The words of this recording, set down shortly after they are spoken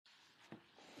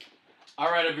All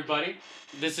right, everybody.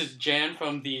 This is Jan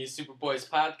from the Superboys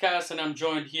podcast, and I'm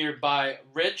joined here by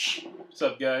Rich. What's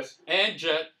up, guys? And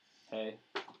Jet. Hey.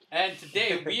 And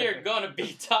today we are going to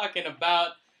be talking about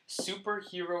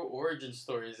superhero origin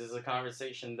stories. This is a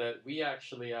conversation that we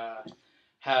actually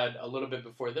had a little bit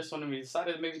before this one, and we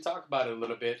decided to maybe talk about it a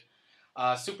little bit.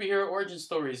 Superhero origin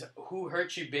stories. Who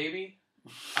hurt you, baby?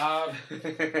 I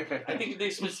think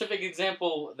the specific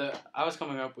example that I was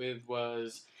coming up with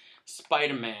was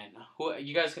Spider-Man. Who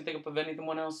you guys can think of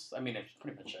anyone else? I mean, it's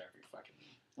pretty much every fucking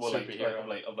superhero.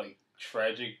 Like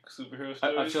tragic superhero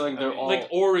stories. I feel like they're all like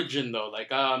origin though.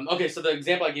 Like okay, so the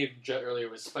example I gave Jet earlier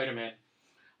was Spider-Man.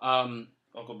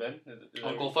 Uncle Ben.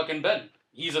 Uncle fucking Ben.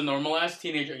 He's a normal ass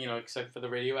teenager, except for the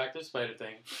radioactive spider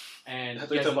thing. And I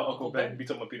thought you were talking about Uncle Ben. Be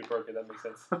talking about Peter Parker. That makes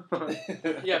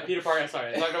sense. Yeah, Peter Parker.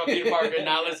 Sorry, I talked about Peter Parker.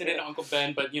 Not listening to Uncle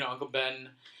Ben, but Uncle Ben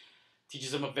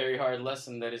teaches him a very hard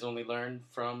lesson that is only learned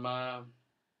from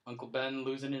Uncle Ben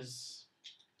losing his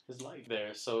life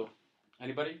there. So,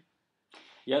 anybody?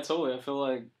 Yeah, totally. I feel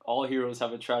like all heroes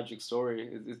have a tragic story.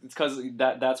 It's because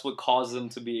that's what caused them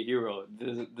to be a hero.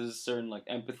 There's a certain like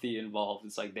empathy involved.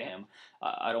 It's like, damn,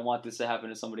 I don't want this to happen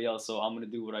to somebody else, so I'm gonna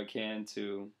do what I can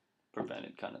to prevent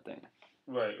it, kind of thing.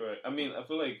 Right. I mean, I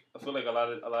feel like a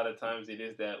lot of times it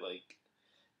is that like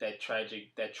that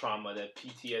tragic, that trauma, that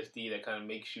PTSD that kind of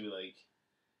makes you like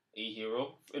a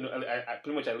hero. I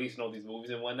pretty much at least know these movies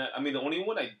and whatnot. I mean, the only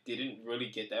one I didn't really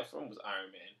get that from was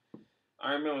Iron Man.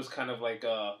 Iron Man was kind of like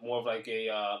more of like a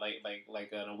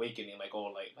like an awakening, like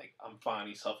I'm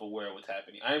finally self-aware of what's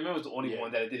happening. Iron Man was the only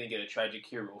one that I didn't get a tragic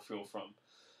hero feel from.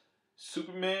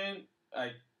 Superman,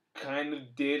 I kind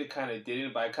of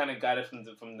didn't, but I kind of got it from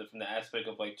the aspect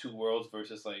of like two worlds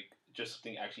versus like just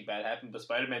something actually bad happened. But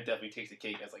Spider-Man definitely takes the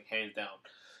cake as like hands down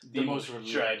the most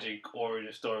tragic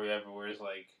origin story ever, where it's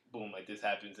like boom, like this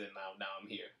happens and now I'm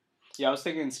here. Yeah, I was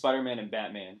thinking Spider-Man and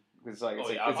Batman. It's like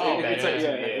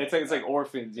it's like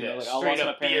orphans, you know. Like straight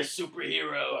up be a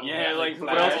superhero. Yeah, like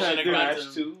Flash, what else can I do?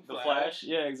 Flash too. The Flash.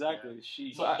 Yeah, exactly.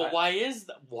 Yeah. But why is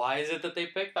it that they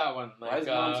picked that one? Like, why does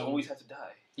moms always have to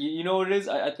die? You know what it is?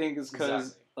 I think it's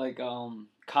because Exactly. like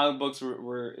comic books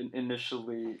were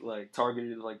initially like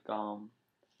targeted like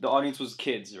the audience was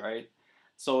kids, right?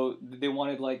 So they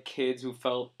wanted like kids who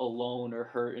felt alone or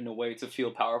hurt in a way to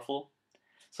feel powerful.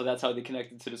 So that's how they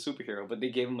connected to the superhero. But they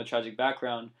gave him a tragic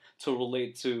background to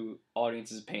relate to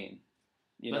audience's pain.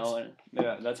 You know? And,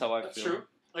 yeah, that's how I feel. That's true.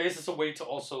 I guess it's a way to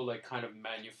also like kind of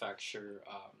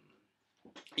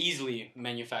easily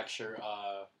manufacture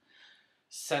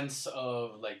sense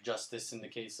of like justice in the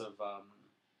case of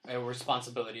a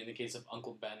responsibility in the case of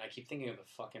Uncle Ben. I keep thinking of the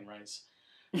fucking rice.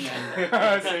 Same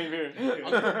here.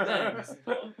 Uncle Ben.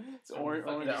 It's orange.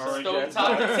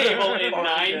 Stovetop table in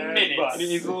 9 minutes.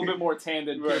 He's a little bit more tan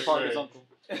than Peter Parker's uncle.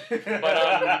 But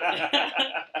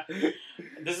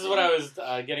this is what I was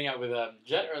getting at with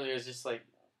Jet earlier. Is just like,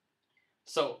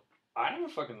 so I never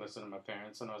fucking listened to my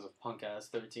parents when I was a punk ass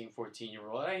 13,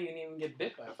 14-year-old. I didn't even get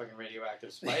bit by a fucking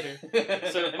radioactive spider.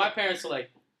 So my parents are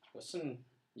like, listen,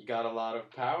 you got a lot of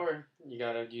power. You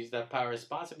gotta use that power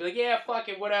responsibly. Like, yeah, fuck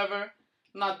it, whatever.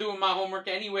 I'm not doing my homework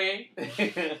anyway.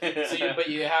 But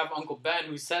you have Uncle Ben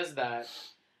who says that,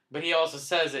 but he also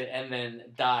says it and then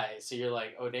dies. So you're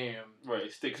like, oh damn. Right,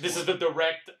 this is the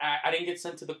direct. I didn't get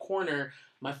sent to the corner.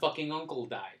 My fucking uncle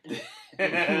died.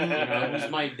 Who's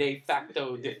my de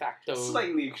facto.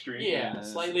 Slightly extreme. Yeah,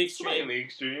 slightly extreme.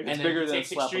 It's and bigger then than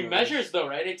takes extreme measures though,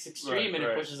 right? It's extreme and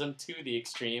right. it pushes them to the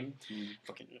extreme.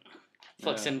 Fucking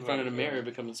fucks in front of the mirror,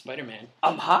 becoming Spider-Man.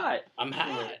 I'm hot.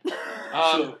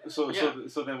 So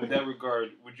then, with that regard,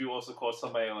 would you also call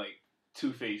somebody like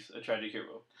Two-Face a tragic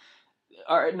hero?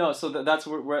 All right, no. So that's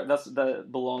where that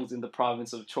belongs in the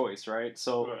province of choice, right?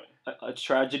 So a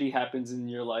tragedy happens in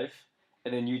your life,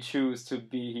 and then you choose to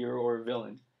be a hero or a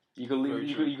villain. You could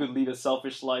lead a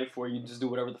selfish life where you just do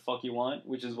whatever the fuck you want,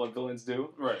 which is what villains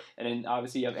do. Right. And then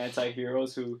obviously you have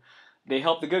anti-heroes who they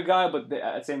help the good guy, but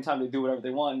at the same time they do whatever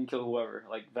they want and kill whoever,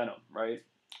 like Venom, right?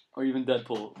 Or even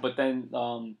Deadpool. But then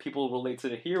people relate to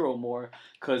the hero more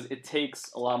because it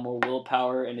takes a lot more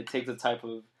willpower and it takes a type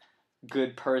of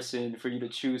good person for you to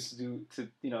choose to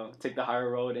take the higher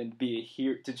road and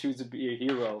choose to be a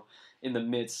hero in the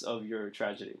midst of your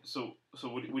tragedy. So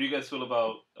what do you guys feel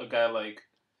about a guy like,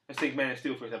 let's take Man of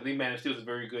Steel for example? I think Man of Steel is a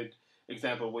very good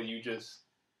example of what you just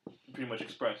pretty much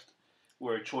expressed,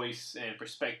 where choice and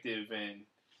perspective and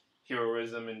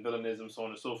heroism and villainism, so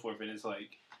on and so forth, and it's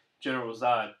like General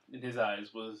Zod in his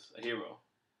eyes was a hero.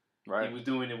 Right. He was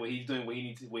doing what he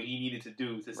needed to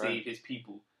do to save his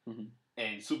people. Mm-hmm.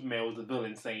 And Superman was the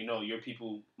villain saying, no, your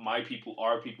people, my people,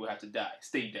 our people have to die.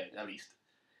 Stay dead, at least.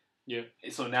 Yeah.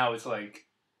 So now it's like,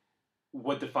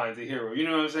 what defines a hero. You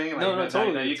know what I'm saying? Like, No,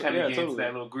 totally. Now you kind of get into totally.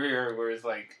 that little gray area where it's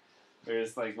like,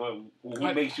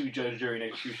 who makes you judge, jury,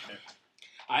 and executioner?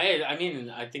 I mean,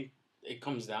 I think it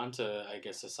comes down to, I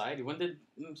guess, society. When did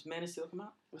Man of Steel come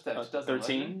out? What's that?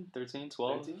 13,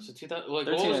 12. 13? So 2000. Like,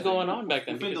 13, what was I going think. on back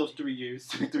then? Within Because- those 3 years.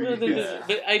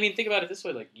 I mean, think about it this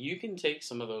way: like, you can take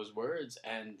some of those words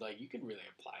and like you can really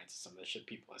apply it to some of the shit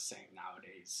people are saying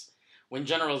nowadays. When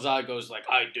General Zod goes like,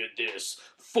 "I did this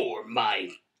for my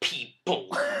people,"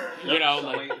 you know,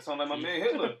 like it sounds like my man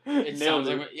Hitler. it Nailed sounds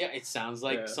it. like it sounds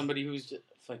like Yeah. somebody who's just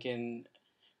fucking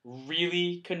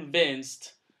really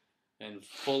convinced and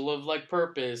full of like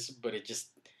purpose, but it just.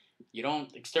 You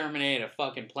don't exterminate a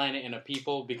fucking planet and a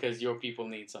people because your people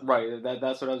need something. Right,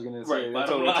 that's what I was gonna say. Right, I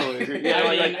totally agree. Yeah,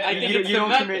 like, I think you, it's you the don't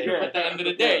method. commit. Yeah. At the end of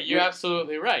the day, you're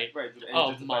absolutely right. Right. And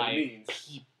Of justify the my means.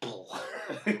 people.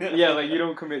 Yeah, like you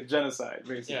don't commit genocide,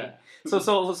 basically. Yeah.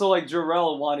 So like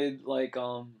Jor-El wanted like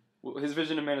his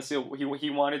vision of Man of Steel. He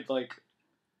wanted like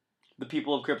the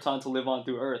people of Krypton to live on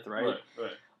through Earth, right?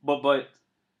 Right. But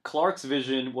Clark's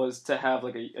vision was to have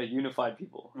like a unified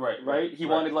people. Right. He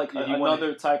wanted like Yeah, he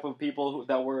another type of people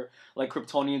that were like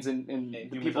Kryptonians and the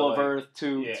humans people of alike. Earth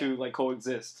to Yeah. like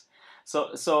coexist.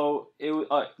 So it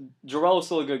Jor-El was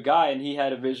still a good guy and he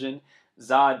had a vision.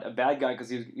 Zod, a bad guy because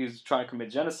he was trying to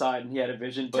commit genocide and he had a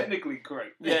vision. But Technically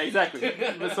correct. yeah, exactly.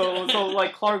 But so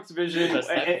like Clark's vision, That's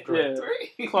correct.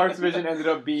 Right. Clark's vision ended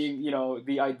up being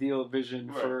the ideal vision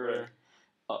Right, for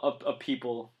a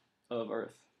people of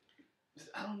Earth.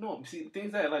 I don't know. See,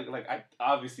 things that I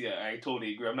obviously I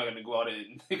totally agree. I'm not gonna go out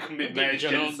and commit Yeah, mass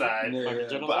General- genocide. Yeah, Fucking yeah.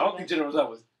 General But I Zod. don't think General Zod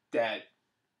was that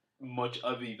much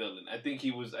of a villain. I think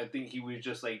he was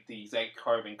just like the exact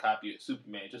carbon copy of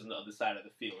Superman, just on the other side of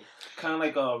the field. Kind of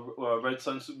like a Red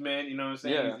Sun Superman. You know what I'm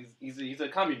saying? Yeah. He's a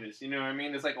communist. You know what I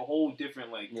mean? It's like a whole different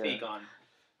Yeah. take on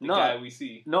the No. guy we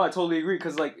see. No, I totally agree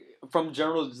because like from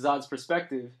General Zod's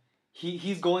perspective,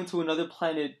 he's going to another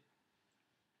planet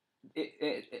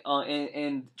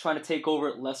and trying to take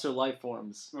over lesser life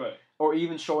forms, Right. or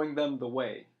even showing them the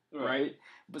way, right?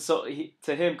 But so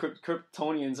to him,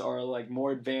 Kryptonians are like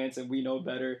more advanced and we know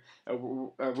better.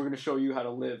 We're going to show you how to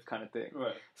live, kind of thing.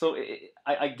 Right. So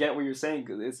I get what you're saying.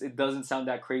 'Cause it doesn't sound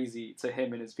that crazy to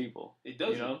him and his people. It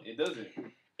doesn't. You know? It doesn't.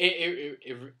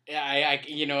 I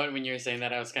you know what, when you were saying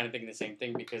that I was kind of thinking the same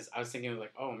thing because I was thinking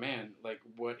like, oh man, like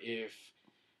what if,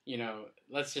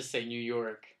 let's just say New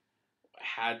York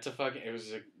had to it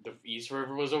was like, the East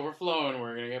River was overflowing,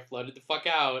 we're gonna get flooded the fuck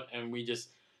out, and we just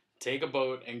take a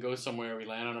boat and go somewhere, we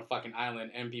land on a fucking island,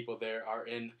 and people there are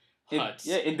in huts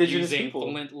indigenous using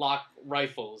people. flintlock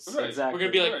rifles. Right. Exactly. We're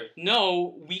gonna be like, Right.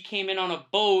 no, we came in on a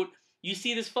boat. You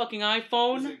see this fucking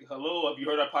iPhone? It's like, hello, have you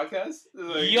heard our podcast? It's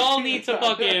like- Y'all need to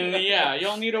fucking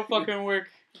y'all need to fucking work.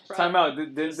 Time out.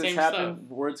 Did this Same happen? stuff.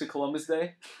 Word to Columbus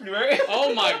Day? Right?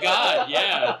 Oh my god,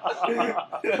 yeah.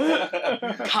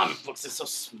 Comic books are so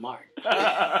smart.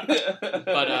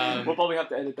 But we'll probably have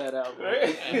to edit that out.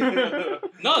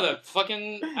 No, the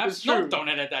fucking It's true. don't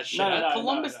edit that shit. No, no,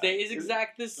 Columbus no. Day is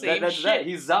exactly the same That's shit. that.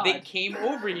 He's Zod. They came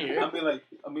over here.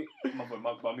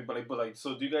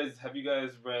 So do you guys have you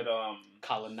guys read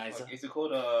Colonizer. is it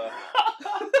called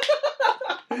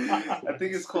I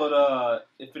think it's called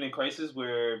Infinite Crisis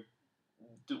where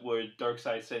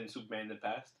Darkseid sent Superman in the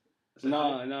past. Is that it?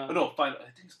 No. Oh, no, I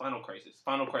think it's Final Crisis.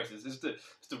 Final Crisis. It's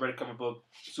the red cover book.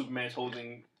 Superman's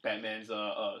holding Batman's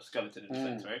skeleton in a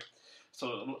sense, right?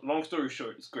 So long story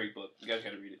short, it's a great book. You guys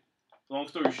gotta read it. Long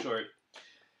story short,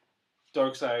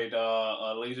 Darkseid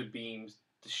laser beams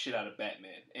the shit out of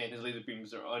Batman, and his laser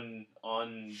beams are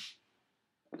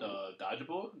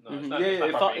dodgeable. No, it's not. Yeah, it's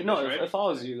not proper English, right? it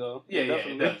follows you though. Yeah,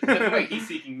 definitely. it does. It's like he's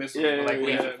seeking missiles, Yeah, but like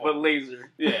laser yeah, form. but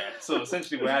laser. Yeah, so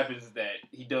essentially what happens is that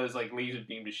he does like laser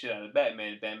beam the shit out of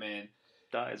Batman. Batman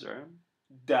Dies, right?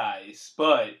 dies,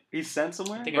 but He's sent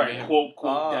somewhere. I think I may right, have- quote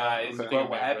Ah, dies. okay. But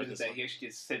what I happens read is this that he actually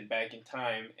gets sent back in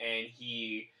time, and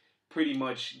he pretty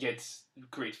much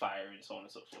creates fire and so on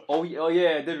and so forth. Oh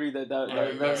yeah, I did read that. I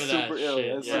remember That's that super ill.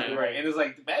 shit, That's yeah. super Right, and it's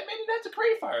like Batman didn't have to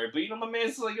create fire, but my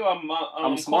man's like, yo,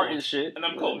 I'm smart cold, and shit. and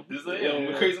I'm cold. This is like, Yeah, I'm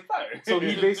yeah. crazy fire. So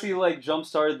he basically like jump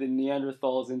started the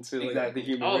Neanderthals into like Exactly. the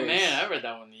human Oh race. man, I read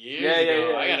that one years Yeah.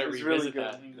 ago. I gotta It's revisit really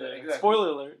that. good. Exactly. Spoiler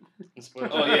alert. Spoiler.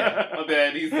 Oh yeah, my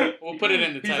bad. We'll put it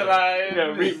in the He's title. alive.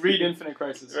 Yeah, read Infinite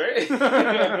Crisis. Right.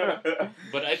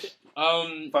 But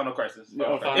Final Crisis.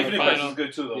 No, Infinite Final. Crisis is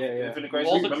good too, though. Yeah. Infinite Crisis.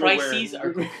 all the remember where- crises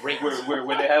are great.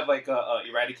 where they have like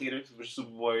Eradicators, which is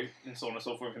Superboy, and so on and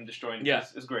so forth. Him destroying. Yeah.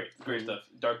 It's great. It's great stuff.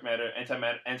 Dark Matter,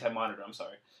 Anti-Monitor. I'm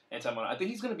sorry, Anti-Monitor. I think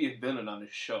he's gonna be a villain on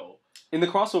this show. In the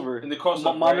crossover. In the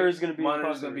crossover, Monitor right? is going to be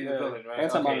Monitor's going to be the villain, right?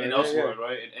 Anti-Monitor. In Elseworld,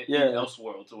 right? In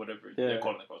Elseworlds or whatever they're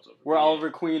calling the crossover. Where Oliver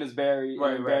Queen is Barry,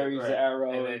 and Barry's the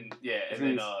Arrow. And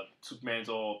then Superman's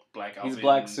all black outfit. He's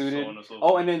black suited.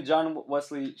 So and then John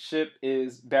Wesley Shipp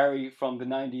is Barry from the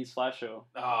 '90s Flash show.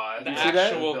 The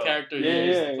actual character he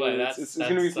used to play. It's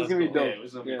gonna be dope. Yeah,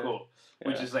 it's gonna be cool.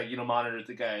 Which is like Monitor's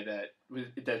the guy that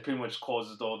pretty much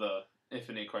causes all the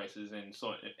Infinite Crisis and so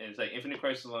and it's like Infinite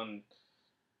Crisis on.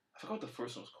 I forgot what the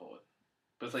first one's called.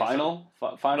 But it's like Final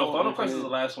Crisis is the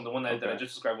last one, the one that I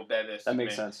just described with Badass. That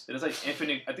makes sense. It's like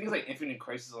Infinite. I think it's like Infinite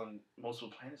Crisis on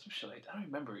multiple planets or shit like that. I don't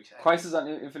remember exactly. Crisis on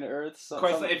Infinite Earths.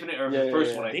 Crisis on Infinite Earth, the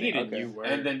first one. I think. They need a new word.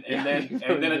 And then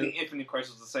I think Infinite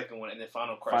Crisis was the second one, and then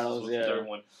Final Crisis was the third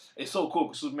one. It's so cool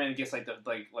because Superman gets like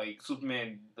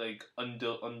Superman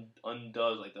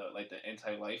undoes like the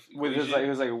anti-life with his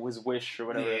wish or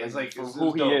whatever. Yeah, it's like for it's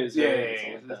who dope. he is.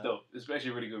 It's dope. It's actually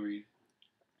a really good read.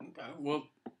 Okay, well,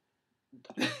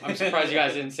 I'm surprised you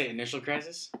guys didn't say Initial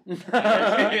Crisis.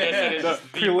 The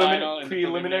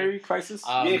preliminary crisis.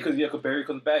 Because Barry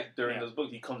comes back during those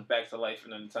books. He comes back to life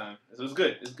another time. So it's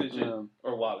good. It's good shit.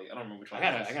 Or Wally. I don't remember which one.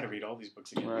 I gotta read all these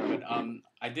books again. But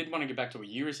I did want to get back to what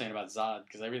you were saying about Zod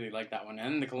because I really like that one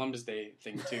and the Columbus Day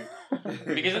thing too.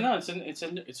 Because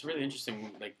it's really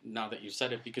interesting. Like now that you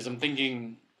said it, because I'm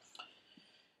thinking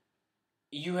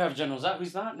you have General Zod,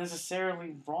 who's not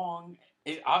necessarily wrong.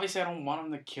 Obviously, I don't want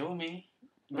him to kill me.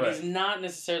 But he's not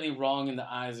necessarily wrong in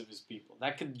the eyes of his people.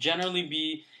 That could generally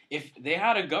be, if they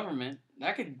had a government,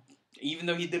 that could, even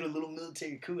though he did a little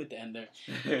military coup at the end there,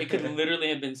 it could literally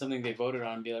have been something they voted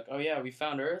on and be like, oh yeah, we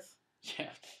found Earth. Yeah,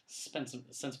 send some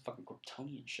fucking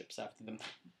Kryptonian ships after them.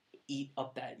 Eat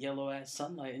up that yellow-ass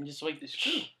sunlight and just like, it's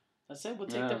true. That's it, we'll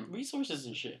take the resources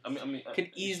and shit. I mean could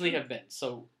easily have been.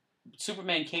 So,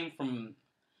 Superman came from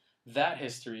that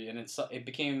history and it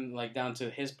became like down to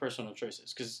his personal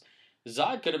choices. Because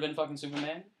Zod could have been fucking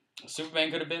Superman. Superman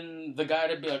could have been the guy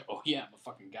to be like, oh yeah, I'm a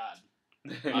fucking god.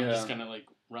 I'm just gonna like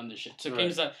run this shit. So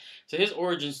his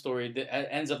origin story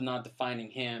that ends up not defining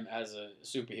him as a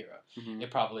superhero. Mm-hmm.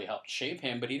 It probably helped shape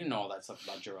him, but he didn't know all that stuff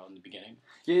about Jor-El in the beginning.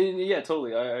 Yeah,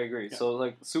 totally. I agree. Yeah. So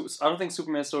like, I don't think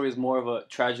Superman's story is more of a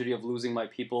tragedy of losing my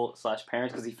people /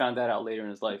 parents because he found that out later in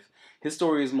his life. His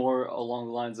story is more along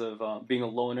the lines of being a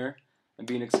loner and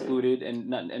being excluded and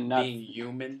not being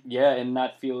human. Yeah, and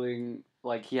not feeling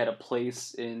like he had a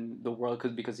place in the world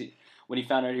because when he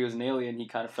found out he was an alien, he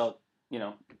kind of felt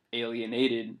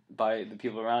alienated by the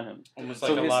people around him. Almost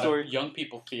like a lot of young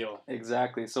people feel.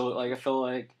 Exactly. So like I feel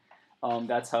like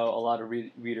that's how a lot of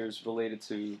readers related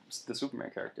to the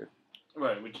Superman character.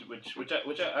 Right, which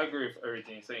I agree with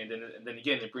everything you're saying. And then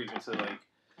again, it brings into like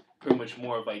pretty much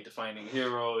more of like defining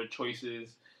hero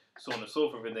choices, so on and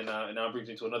so forth. And then now it brings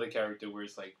into another character where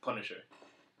it's like Punisher.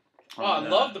 I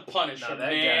love the Punisher, man.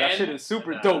 That shit is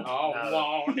super dope. I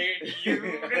wanted you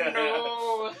to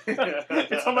know. You're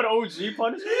talking about OG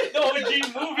Punisher? The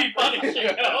OG movie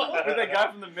Punisher, With that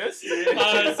guy from The Mist?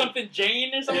 Something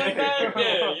Jane or something like that?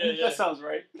 Yeah. That sounds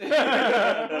right.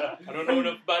 I don't know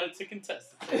enough about it to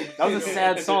contest it. That was a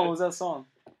sad song. What was that song?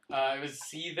 It was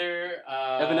Seether.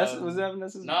 Evanescence? Was it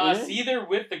Evanescence? Nah, Seether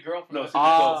with the girl from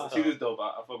Seether's dope.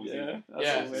 I fuck with Seether.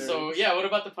 Yeah. So what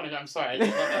about the Punisher? I'm sorry. I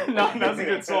just love that. No, that's a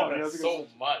good song. So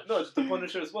much. No, it's the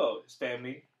Punisher as well. His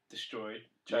family destroyed.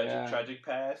 Tragic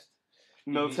past.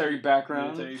 Military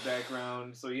background.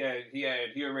 So he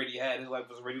already had his life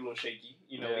was already a little shaky.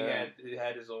 He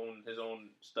had his own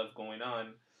stuff going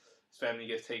on. His family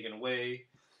gets taken away.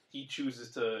 He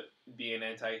chooses to be an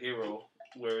anti-hero.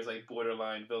 Where it's like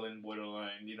borderline villain,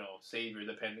 borderline, savior,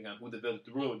 depending on who the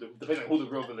real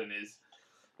villain is,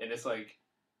 and it's like,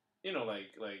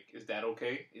 like is that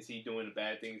okay? Is he doing a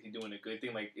bad thing? Is he doing a good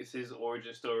thing? Like, is his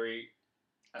origin story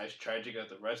as tragic as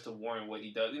the rest of Warren? What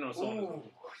he does,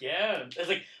 yeah. It's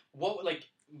like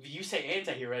you say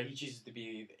anti-hero, he chooses to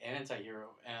be an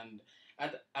anti-hero, and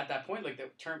at that point, like the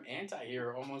term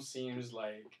anti-hero almost seems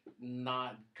like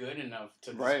not good enough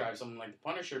to describe someone like the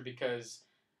Punisher because.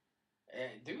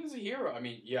 Dude's a hero. I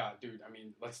mean, dude. I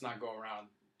mean, let's not go around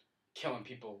killing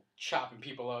people, chopping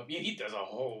people up. Yeah, he does a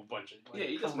whole bunch of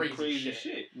he does crazy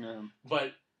shit. Yeah.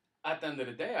 But at the end of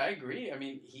the day, I agree. I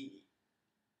mean, he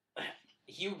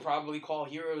would probably call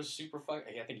heroes super fuck.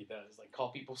 I think he does. Like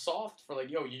call people soft for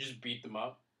like, yo, you just beat them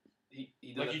up. He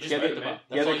does like you just beat them up.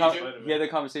 He had the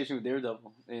conversation with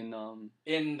Daredevil in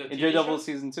Daredevil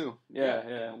season 2.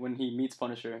 Yeah. When he meets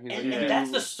Punisher, he's and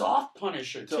that's the soft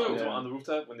Punisher too. On the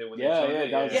rooftop when they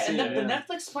and the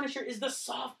Netflix Punisher is the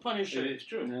soft Punisher. It is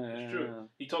true. It's true.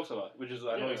 He talks a lot, which is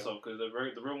I know he's soft because the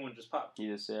real one just popped.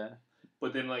 Yes, yeah.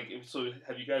 But then so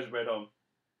have you guys read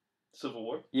Civil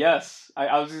War. Yes,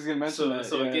 I was just gonna mention that.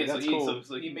 So Yeah, again, that's so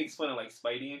cool. he makes fun of like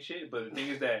Spidey and shit. But the thing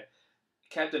is that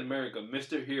Captain America,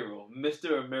 Mr. Hero,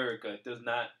 Mr. America, does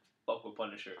not fuck with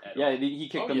Punisher at all. Yeah, he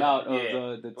kicked him out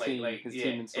of the team, his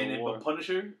team in Civil War. But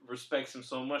Punisher respects him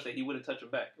so much that he wouldn't touch him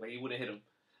back. Like he wouldn't hit him.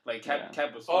 Like Cap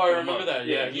was. Oh, I fucking him remember up. that.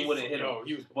 Yeah, he wouldn't hit him.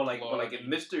 He was But like in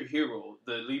Mr. Hero,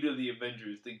 the leader of the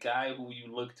Avengers, the guy who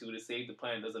you look to save the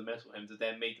planet doesn't mess with him. Does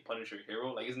that make the Punisher a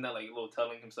hero? Like, isn't that like a little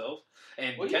telling himself?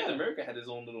 And Captain America had his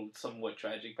own little somewhat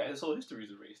tragic past. His whole history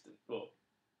is erased. Well,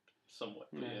 somewhat.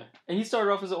 But yeah. And he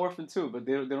started off as an orphan too, but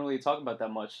they don't really talk about that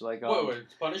much. Like wait,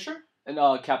 Punisher? And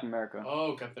Captain America.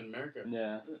 Oh, Captain America.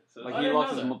 Yeah. So, Like he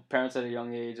lost his parents at a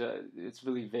young age. It's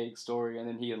really vague story, and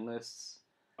then he enlists.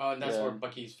 Oh, and that's where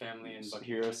Bucky's family and Bucky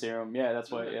Hero Serum. Yeah,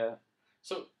 that's why. Yeah.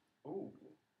 So, ooh.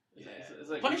 Yeah. It's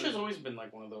like, Punisher's always been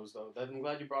like one of those though. I'm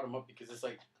glad you brought him up because it's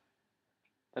like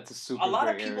that's a super. A lot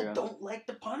of gray people area. don't like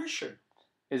the Punisher.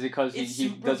 Is it because he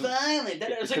super doesn't? violent?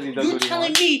 It's like he does you're what he telling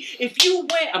wants? me if you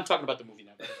went. I'm talking about the movie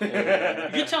now.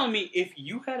 Yeah. You're telling me if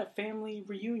you had a family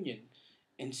reunion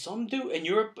and some dude and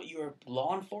you're a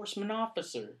law enforcement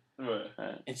officer.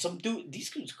 Right. And some dude,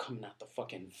 these dudes coming out the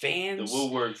fucking vans. The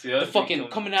Woolworks, yeah. The fucking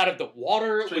coming out of the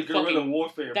water straight with guerrilla fucking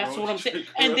warfare. That's bro. what I'm saying.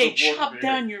 Straight And they guerrilla chop warfare.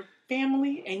 down your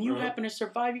family, and you happen to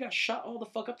survive. You got shot all the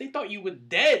fuck up. They thought you were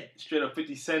dead. Straight up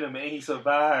 50 Cent, man. He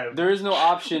survived. There is no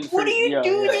option. What do you do?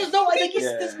 Yeah. There's no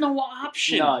there's no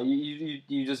option. No,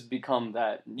 you just become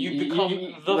that. You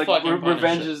become the like, fucking revenge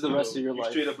Punisher. is the rest of your You're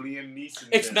life. straight up Liam Neeson.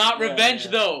 It's not revenge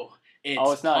though.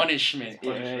 It's not. punishment.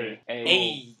 Yeah, Punishment.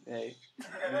 Hey.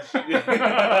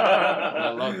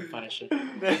 I love the Punisher. I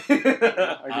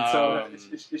can tell.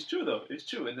 It's true though. It's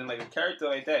true. And then like a character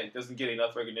like that doesn't get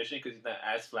enough recognition because he's not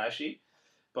as flashy.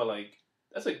 But like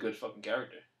that's a good fucking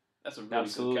character. That's a really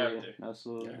good character.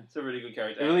 Absolutely. It's a really good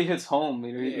character. It really hits home.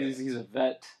 You know, he's a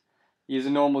vet. He's a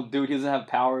normal dude. He doesn't have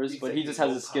powers, but he just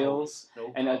has his skills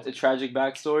and a tragic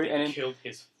backstory. And killed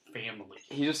his family.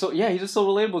 He's just so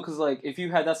relatable because like if you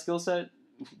had that skill set,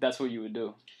 that's what you would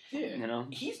do. Yeah, you know.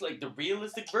 He's like the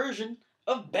realistic version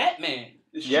of Batman.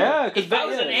 Yeah, because if I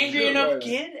was an angry enough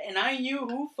kid and I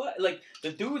knew like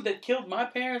the dude that killed my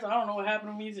parents, I don't know what happened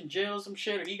to him. He's in jail or some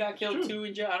shit, or he got killed too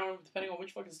in jail. I don't know, depending on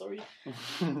which fucking story.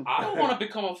 I don't want to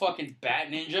become a fucking bat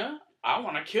ninja. I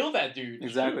want to kill that dude.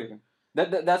 Exactly.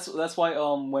 That's why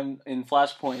when in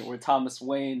Flashpoint where Thomas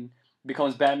Wayne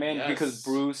becomes Batman because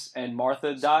Bruce and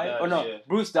Martha die.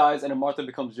 Bruce dies and then Martha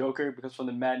becomes Joker because from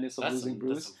the madness of losing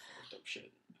Bruce. That's some fucked up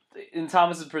shit. In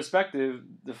Thomas's perspective,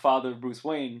 the father of Bruce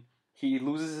Wayne, he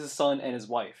loses his son and his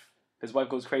wife. His wife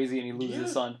goes crazy and he loses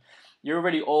his son. You're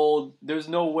already old. There's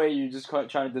no way you're just trying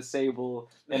to disable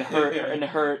and hurt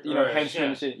henchmen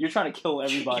and shit. You're trying to kill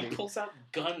everybody. He pulls out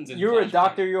guns. You're a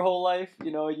doctor your whole life.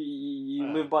 You know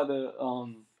you live by the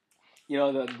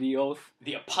the oath.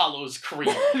 The Apollo's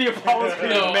Creed. The Apollo's Creed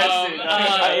message.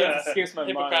 It escapes my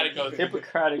Hippocratic mind. oath.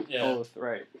 Hippocratic oath.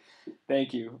 Right.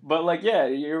 Thank you. But like, yeah,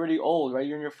 you're already old, right?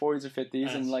 You're in your 40s or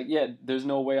 50s, and like, yeah, there's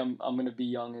no way I'm gonna be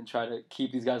young and try to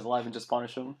keep these guys alive and just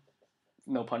punish them.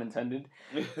 No pun intended.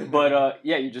 But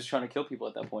yeah, you're just trying to kill people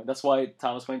at that point. That's why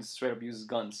Thomas Wayne just straight up uses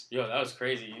guns. Yo, that was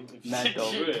crazy. Mad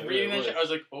dope. Reading that shit, I was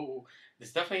like, oh,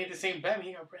 this definitely ain't the same Batman.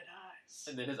 He got red eyes.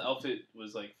 And then his outfit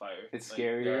was like fire. It's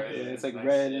scary. It's like nice,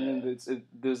 red, and then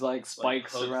there's like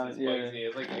spikes around. Yeah,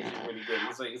 it's like actually really good.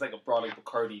 It's like a broad like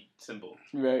Bacardi symbol.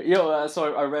 Right. Yo,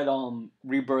 so I read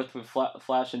Rebirth with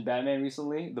Flash and Batman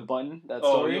recently. The Button, that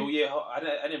story. Oh yeah,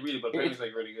 I didn't read it, but apparently it's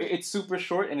like really good. It's super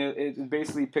short, and it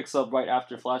basically picks up right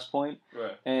after Flashpoint.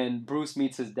 Right. And Bruce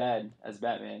meets his dad as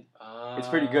Batman. It's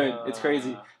pretty good. It's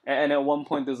crazy. And at one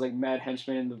point, there's like mad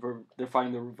henchmen, and they're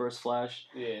fighting the Reverse Flash.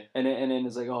 Yeah. And then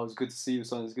it's like, oh, it's good to see you,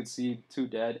 son. It's good to see you too,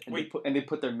 Dad. And they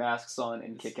put their masks on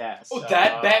and kick ass. Oh,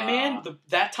 that Batman,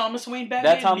 that Thomas Wayne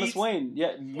Batman. That Thomas Wayne,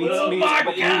 yeah, meets Bruce.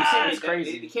 It's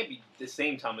crazy. It can't be the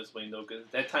same Thomas Wayne though, because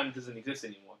that time doesn't exist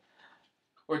anymore.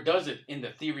 Or does it in the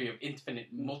theory of infinite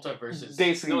multiverses?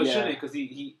 Basically, no, it shouldn't, because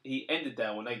he ended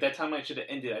that one. Like that timeline should have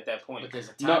ended at that point. But there's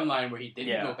a timeline where he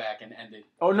didn't go back and end it.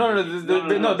 Oh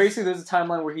no! Basically, there's a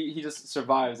timeline where he just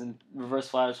survives, and Reverse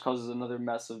Flash causes another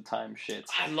mess of time shit.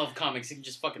 I love comics. You can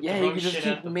just fucking you can just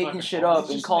keep making shit up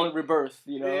and call it Rebirth.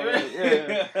 You know,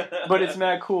 yeah. But it's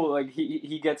mad cool. Like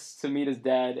he gets to meet his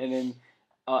dad, and then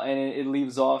it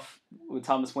leaves off with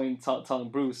Thomas Wayne telling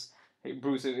Bruce, "Hey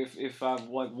Bruce, if I have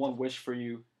like one wish for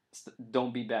you,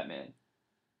 don't be Batman.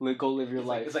 Go live your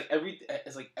life." It's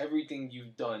like everything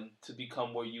you've done to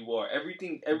become where you are.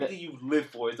 Everything you've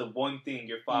lived for is the one thing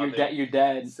your father. Your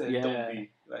dad said, yeah. Don't be.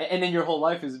 Like, and then your whole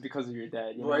life is because of your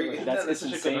dad. You know? Right. Like, that's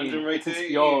insane. Right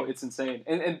it's insane.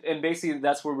 And basically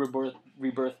that's where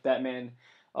Rebirth Batman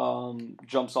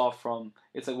jumps off from.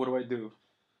 It's like, what do I do?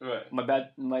 Right.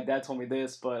 My dad told me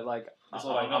this, but like That's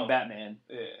all I know. I'm Batman.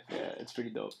 Yeah. Yeah, it's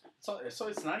pretty dope. So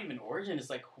it's not even origin. It's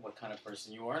like what kind of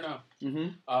person you are now.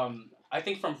 Mm-hmm. I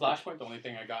think from Flashpoint, the only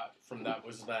thing I got from that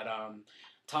was that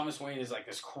Thomas Wayne is like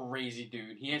this crazy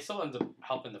dude. He still ends up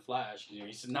helping the Flash. You know,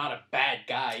 he's not a bad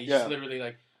guy. He's just literally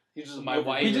like, he's just my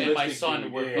wife and my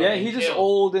son were Yeah, he's just killed.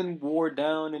 old and wore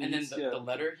down, And then the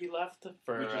letter he left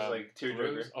for which was like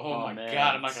tearjerker. Bruce. Oh my man,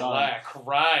 god, I'm not gonna lie, I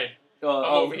cried. I'm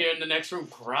over here in the next room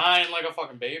crying like a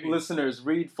fucking baby. Listeners,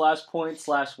 read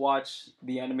Flashpoint / watch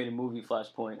the animated movie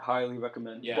Flashpoint. Highly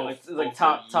recommend. Yeah. It's like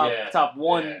top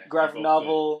one graphic both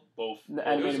novel, both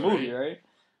animated movie, right?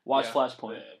 Watch Yeah.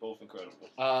 Flashpoint. Yeah, both incredible.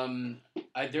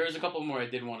 There is a couple more I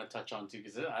did want to touch on too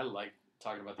because I like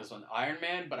talking about this one, Iron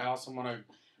Man, but I also want to.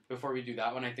 Before we do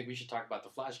that one, I think we should talk about the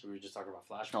Flash. But we were just talking about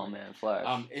Flashpoint. Oh man,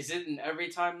 Flash. Is it in every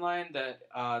timeline that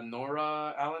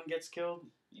Nora Allen gets killed?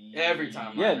 Every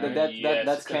time. Yeah, right?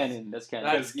 that's canon. That's canon.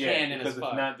 That's canon because as if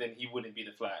fuck. not, then he wouldn't be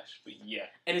the Flash. But yeah.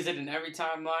 And is it in every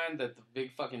timeline that the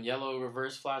big fucking yellow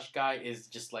reverse Flash guy is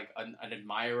just like an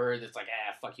admirer that's like,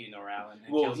 fuck you, Nora Allen,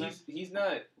 and Well, kills him? he's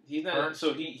not. Or-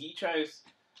 So he tries.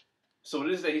 So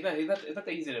it is that he's not. It's not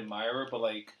that he's an admirer, but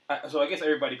like. So I guess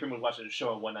everybody pretty much watches the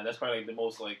show and whatnot. That's probably like the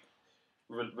most like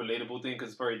relatable thing because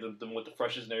it's probably the what the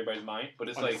freshest in everybody's mind. But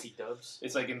it's like C-dubs.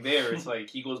 it's like in there. It's like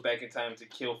he goes back in time to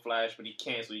kill Flash, but he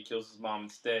can't, so he kills his mom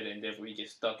instead, and therefore he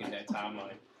gets stuck in that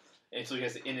timeline. And so he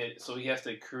has to So he has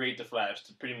to create the Flash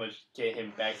to pretty much get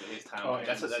him back to his timeline.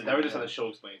 That's how the show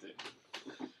explains it.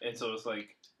 And so it's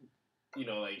like, you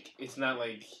know, like it's not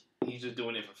like he's just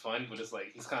doing it for fun, but it's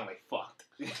like he's kind of like fucked.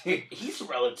 He's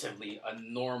relatively a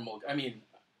normal. I mean,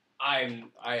 I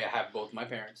have both my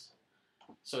parents,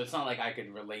 so it's not like I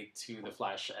can relate to the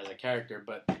Flash as a character.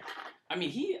 But I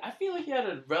mean, I feel like he had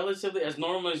a relatively as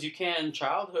normal as you can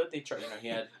childhood. He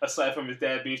had. Aside from his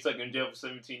dad being stuck in jail for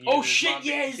 17 years. Oh his shit! mom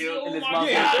being Yes. killed, Oh and his my mom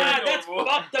god, got that's killed.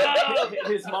 fucked up. His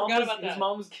His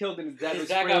mom was killed, and his dad His was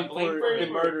dad got framed blamed for for the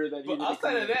it. murder that he But did.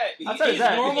 outside of that, Outside of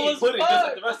that, normal he as put it just fuck.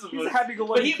 like the rest of He's a us.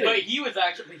 happy-go-lucky kid. But he was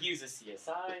a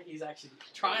CSI. He's actually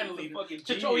trying to lead. Fucking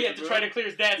He had genius, to bro. try to clear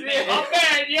his dad's name. Yeah. My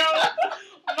bad, yo.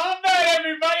 My bad,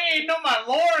 everybody. Ain't know my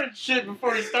lore and shit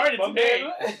before he started My today.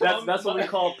 man. That's what we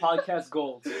call podcast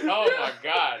gold. Oh my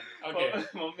god. Okay.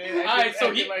 My man. Alright, so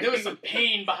acting like there was some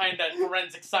pain behind that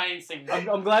forensic sciencing.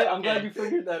 I'm glad you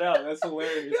figured that out. That's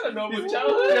hilarious. You don't know about He's-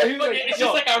 childhood. Yeah, he was Fuck like, it, it's yo.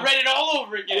 just like I read it all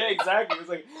over again. Yeah, exactly. It's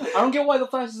like I don't get why the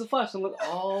Flash is the Flash. I'm like,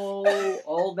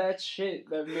 all that shit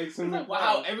that makes him.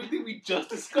 Wow, everything we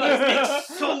just It discussed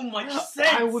makes so much sense.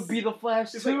 I would be the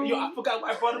Flash It's too. like, yo, I forgot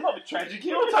why I brought him up. A tragic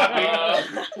hero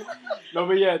topic. No,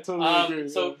 but yeah, totally agree.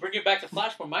 So bring it back to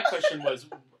Flashpoint. My question was,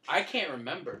 I can't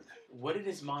remember. What did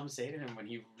his mom say to him when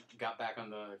he got back on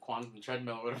the quantum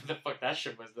treadmill or whatever the fuck that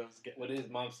shit was? That was What did his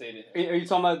mom say to him? Are you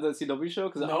talking about the CW show?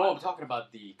 Cause No, I'm talking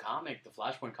about the comic, the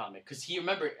Flashpoint comic. Because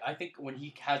I think when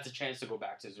he has the chance to go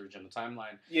back to his original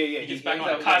timeline. Yeah, He gets back he's on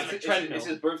a like, cosmic it's treadmill.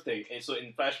 his birthday, and so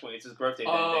in Flashpoint, it's his birthday.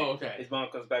 That Oh, day. okay. His mom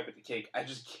comes back with the cake. I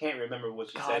just can't remember what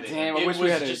she God said. damn, I It wish was we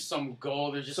had just some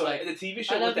gold. They're just So like, the TV I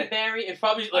show love with you, that. Barry. It's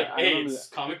probably like, I hey, remember it's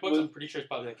that. comic books. Was- I'm pretty sure it's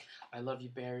probably like, I love you,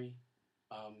 Barry.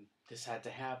 This had to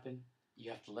happen.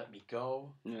 You have to let me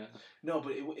go. Yeah. No,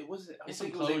 but it wasn't. I don't It's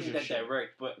think it some was anything closure that shit.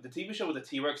 direct. But the TV show was the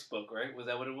T-Rex book, right? Was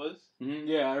that what it was? Mm-hmm.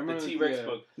 Yeah, I remember The T-Rex yeah.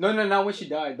 book. No, not when she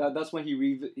died. That's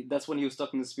when that's when he was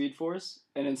stuck in the Speed Force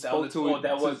and then spoke to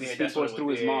the Speed Force through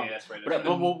his mom. Yeah, that's right.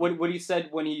 But what he said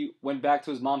when he went back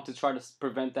to his mom to try to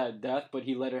prevent that death, but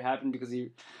he let it happen because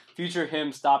future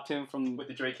him stopped him from. With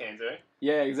the Drake hands, right?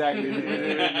 Yeah, exactly.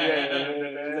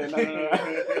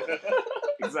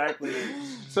 Exactly.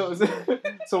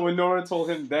 So when Nora told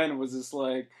him then was just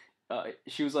like,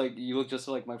 she was like, "You look just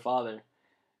like my father,"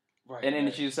 Right. and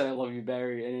then she just said, "I love you,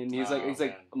 Barry," and then he's like,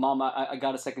 man. "Mom, I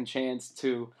got a second chance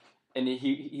too," and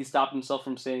he stopped himself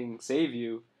from saying "save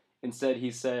you." Instead,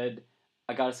 he said,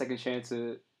 "I got a second chance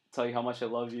to tell you how much I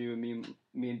love you, and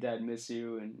me and Dad miss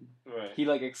you," and Right. he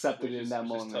like accepted Which it in is- that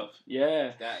which is moment. tough.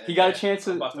 Yeah. That- He got a that- chance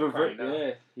to I'm about to cry revert. now.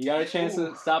 Yeah, he got a chance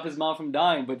to stop his mom from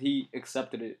dying, but he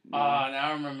accepted it. Now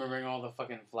I'm remembering all the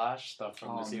fucking Flash stuff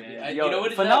from the series. man. You know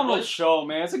what? Phenomenal that was? show,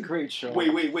 man. It's a great show.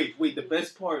 Wait. The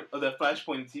best part of that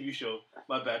Flashpoint TV show,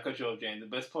 my bad, cut you off, Jan. The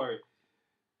best part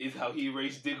is how he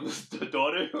raised Diggle's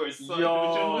daughter or his son.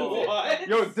 Yo. What?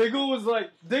 Yo, Diggle was like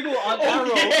Diggle on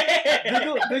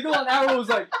Arrow. Diggle on Arrow was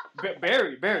like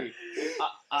Barry.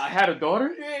 I had a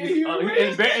daughter. Yeah, He's- you and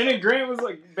raised- then Grant was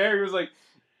like Barry was like.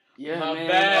 Yeah, My man.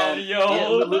 bad, yo. Yeah,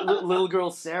 little girl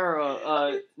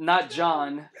Sarah, not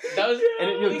John. That was.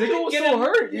 And Diggle was so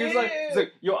hurt. He's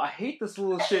like, yo, I hate this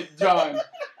little shit, John.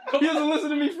 He doesn't listen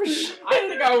to me for shit. I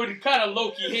think I would kind of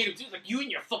low-key hate him too. Like, you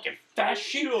and your fucking fast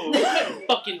shit. You can't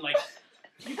fucking, like,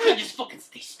 you can't just fucking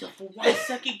stay still for 1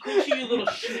 second, Coochie, you little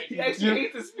shit. He actually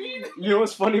hates the speed. You know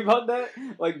what's funny about that?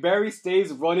 Like, Barry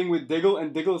stays running with Diggle,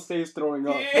 and Diggle stays throwing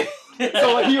up. Yeah.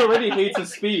 So, like, he already hates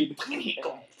his speed.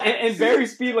 And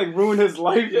Barry's speed, like, ruined his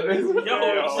life.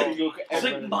 It's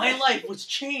like my life was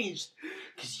changed.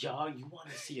 Because, y'all, you want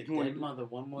to see a dead mother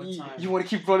one more time. You want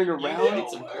to keep running You around? wanted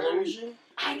some closure?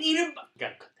 I need him.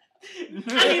 Gotta cut that.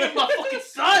 I need him, my fucking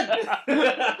son.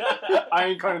 I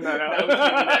ain't cutting that out.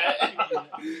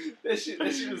 That shit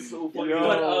was so funny.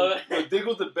 Yo. But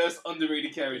Diggle's the best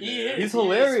underrated character. He is. He's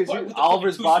hilarious. With the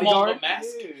Oliver's fucking too small of a bodyguard.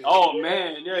 mask. Oh,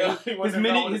 man. Yeah.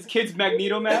 Yeah. His kid's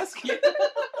Magneto mask?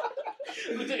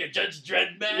 Looks like a Judge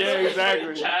Dredd mask. Yeah,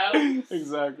 exactly. Child.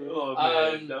 Exactly. Oh,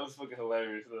 man. That was fucking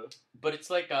hilarious, though. But it's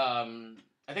like, I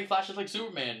think Flash is like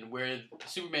Superman, where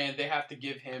Superman, they have to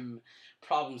give him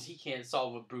problems he can't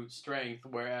solve with brute strength,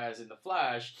 whereas in the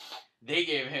Flash, they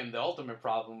gave him the ultimate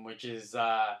problem, which is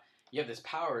you have this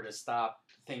power to stop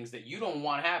things that you don't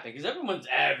want to happen. Because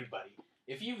everybody.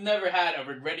 If you've never had a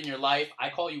regret in your life, I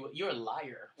call you're a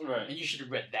liar. Right. And you should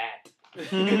regret that.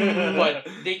 But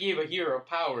they gave a hero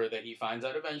power that he finds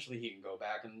out eventually he can go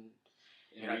back and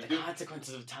the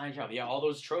consequences of time travel. Yeah, all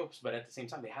those tropes, but at the same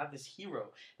time, they have this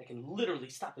hero that can literally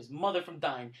stop his mother from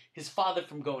dying, his father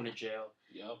from going to jail,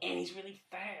 and he's really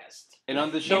fast. And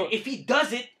on the show, and if he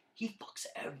does it, he fucks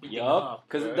everything up.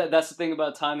 Because that's the thing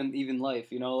about time and even life.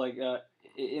 You know, like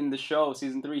in the show,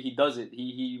 season 3, he does it.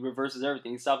 He reverses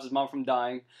everything. He stops his mom from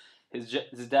dying. His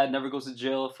dad never goes to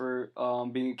jail for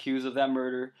being accused of that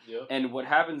murder. Yep. And what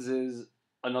happens is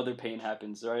another pain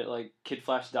happens, right? Like Kid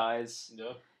Flash dies.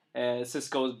 Yep. And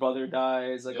Cisco's brother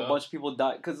dies. Like a bunch of people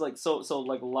die because like so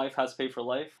like life has to pay for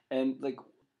life, and like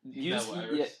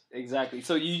exactly.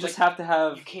 So you just have to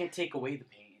have. You can't take away the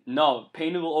pain. No,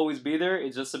 pain will always be there.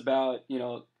 It's just about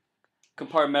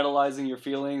compartmentalizing your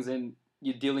feelings and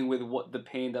you dealing with what the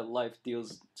pain that life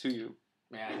deals to you.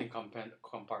 Yeah, I think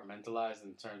compartmentalized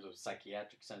in terms of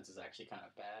psychiatric sense is actually kind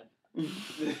of bad.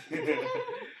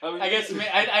 I guess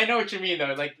I know what you mean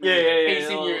though. Like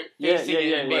facing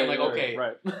it and being like, okay,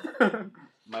 right.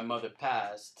 My mother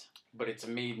passed, but it's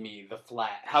made me the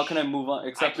Flash. How can I move on?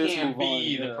 I can't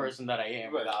be the person that I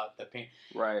am without the pain.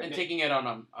 Right. And taking it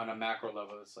on a macro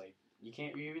level, it's like you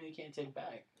really can't take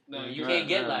back. No, you can't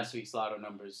get last week's lotto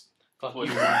numbers. Fuck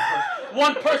you.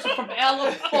 One person from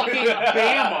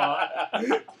Alabama,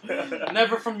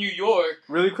 never from New York.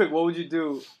 Really quick, what would you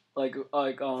do? Like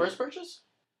First purchase?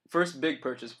 First big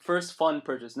purchase. First fun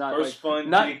purchase. Not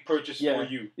big purchase for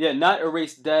you. Yeah, not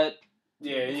erase debt.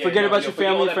 Forget about your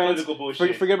family, friends.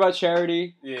 Forget about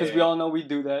charity, because we all know we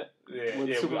do that.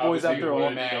 We're Superboys after all.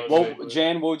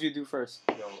 Jan, what would you do first?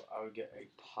 Yo, I would get a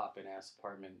poppin' ass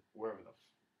apartment wherever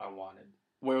I wanted.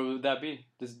 Where would that be?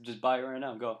 Just buy it right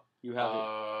now. Go. You have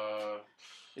it.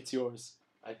 It's yours.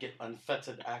 I'd get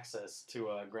unfettered access to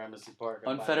Gramercy Park.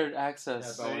 Unfettered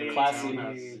access. Yeah, classy.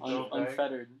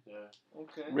 Unfettered. Yeah.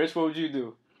 Okay. Rich, what would you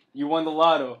do? You won the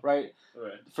lotto, right?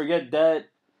 Right. Forget debt.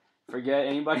 Forget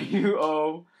anybody you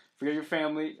owe. Forget your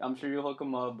family. I'm sure you'll hook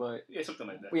them up, but... Yeah, something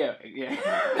like that.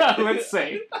 Yeah. Let's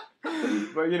say.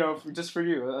 But, just for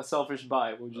you, a selfish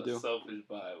buy, what would you do? A selfish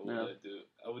buy, what would I do?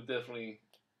 I would definitely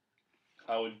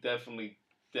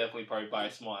probably buy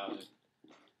a small island.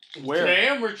 Where?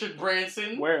 Damn, Richard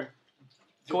Branson. Where?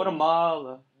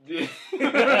 Guatemala.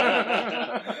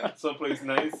 Someplace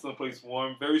nice, someplace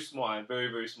warm, very small, very,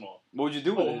 very small. What would you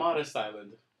do with it? Modest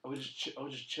island. I would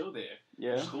just chill there.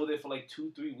 Yeah. Just go there for like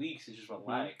 2-3 weeks and just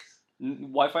relax.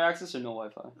 Wi-Fi access or no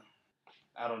Wi-Fi?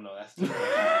 I don't know. That's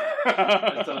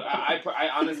I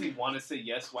honestly want to say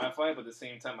yes Wi-Fi, but at the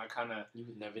same time I kind of you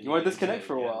want to disconnect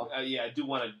for a while. I do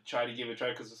want to try to give it a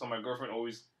try because my girlfriend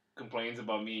always complains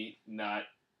about me not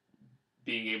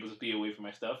being able to be away from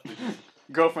my stuff.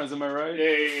 Girlfriends, am I right?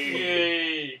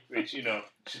 Yay! Which she's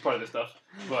part of the stuff.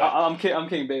 But I'm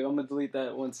kidding, babe. I'm gonna delete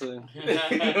that once.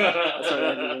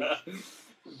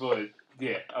 But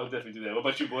yeah, I would definitely do that. What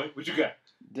about you, boy? What you got?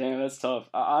 Damn, that's tough.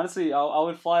 Honestly, I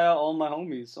would fly out all my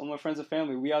homies, all my friends and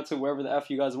family. We out to wherever the F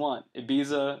you guys want.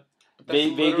 Ibiza,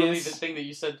 Vegas. Literally Vegas. the thing that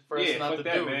you said for us not to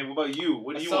do. Man. What about you?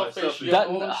 What do you want? Selfish.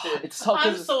 It's tough.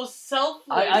 I'm so selfish.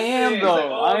 I am,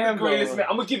 bro. I am, bro. Man.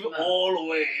 I'm gonna give it all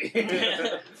away.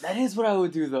 That is what I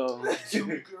would do, though. 2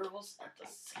 girls at the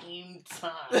same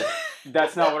time.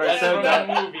 That's not what I said.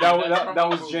 That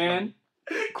was Jan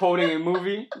quoting a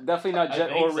movie. Definitely not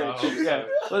Jet or Rich. So. Yeah,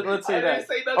 let's say that.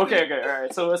 Okay, all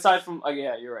right. So aside from,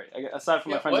 yeah, you're right. Aside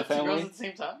from my friends and family. 2 girls at the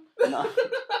same time? No.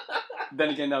 Then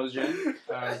again, that was Jen.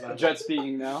 Jet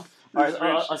speaking now. All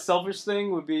right, a selfish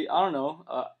thing would be, I don't know.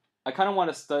 I kind of want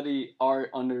to study art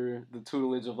under the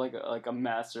tutelage of like a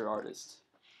master artist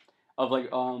of like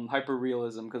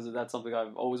hyperrealism, because that's something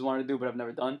I've always wanted to do but I've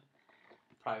never done.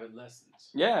 Private lessons.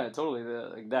 Yeah, totally.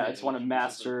 Like that. I just want to Yeah,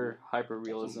 master some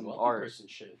hyperrealism wealthy art. person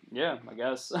shit. Yeah, I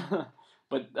guess.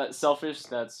 But selfish,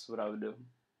 that's what I would do.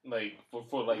 Like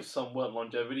for like somewhat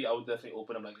longevity, I would definitely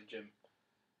open up like a gym.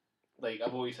 Like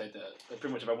I've always said that. Like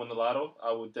pretty much, if I won the lotto,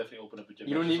 I would definitely open up a gym.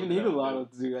 You don't even need a lotto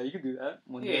to do that. You could do that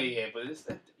one day.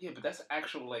 Yeah, but that's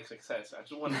actual like success. I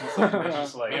just want to do something that's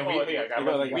just like, Man, oh, hey, I got you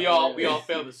know, lucky. like, we all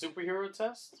failed the superhero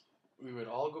test. We would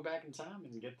all go back in time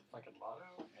and get the fucking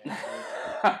lotto.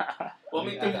 And Well,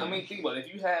 I mean, think about it.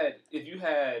 If you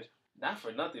had, not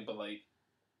for nothing, but like,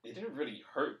 it didn't really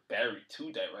hurt Barry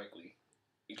too directly,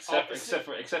 except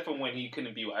for when he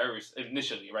couldn't be with Iris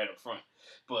initially, right up front.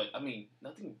 But I mean,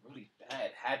 nothing really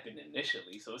bad happened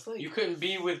initially, so it's like you couldn't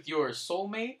be with your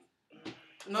soulmate.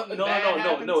 no.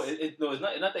 happens? It's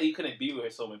not that he couldn't be with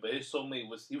his soulmate, but his soulmate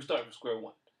was starting from square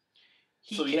one.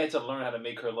 He had to learn how to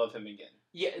make her love him again.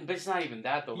 Yeah, but it's not even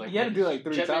that though. Like you had to do like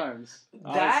 3 Gemini- times.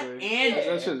 That honestly. and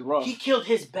That's just rough. he killed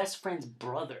his best friend's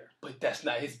brother. But that's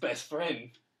not his best friend.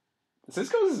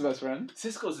 Cisco's his best friend.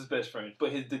 Cisco's his best friend,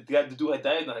 but the dude that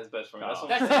died is not his best friend. Oh.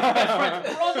 That's That's his best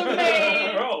friend's brother,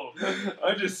 man. Bro,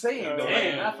 I'm just saying though, like,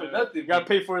 Damn. not for nothing. You gotta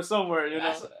pay for it somewhere, you know.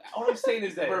 That's, all I'm saying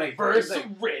is that Reverse like,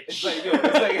 rich. it's like yo,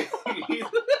 it's like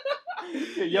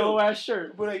Your yellow ass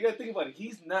shirt. But you gotta think about it.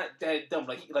 He's not that dumb.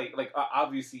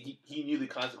 Obviously he knew the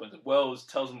consequences. Wells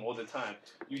tells him all the time.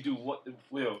 You do what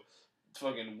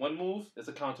fucking one move, it's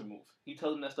a counter move. He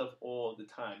tells him that stuff all the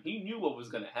time. He knew what was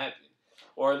gonna happen,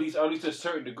 or at least to a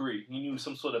certain degree, he knew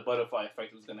some sort of butterfly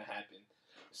effect was gonna happen.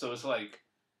 So it's like,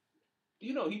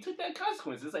 he took that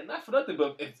consequence. It's like not for nothing,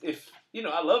 but if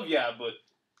I love ya, but.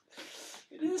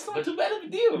 It's not too bad of a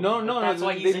deal. No, That's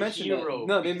why they he's a mentioned hero. that.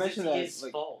 No, they because mentioned it's that. his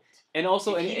Like, fault. and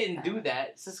also, If and he didn't do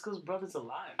that, Cisco's brother's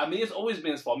alive. I mean, it's always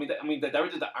been his fault. I mean, that was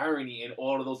just the irony in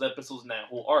all of those episodes in that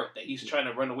whole arc that he's trying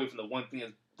to run away from the one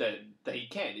thing that he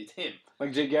can. It's him.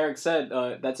 like Jay Garrick said,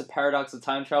 that's a paradox of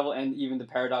time travel and even the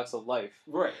paradox of life.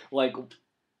 Right. Like,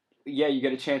 yeah, you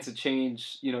get a chance to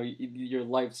change, your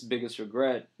life's biggest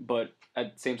regret, but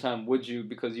at the same time, would you?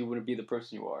 Because you wouldn't be the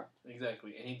person you are.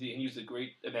 Exactly, and he used a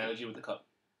great analogy with the cup.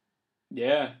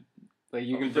 Yeah, like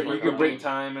you can break break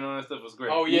time and all that stuff was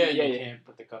great. Oh yeah, Yeah, you yeah. can't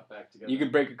put the cup back together. you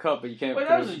can break a cup, but you can't Wait, put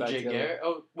that it was back Jay together. Garrett.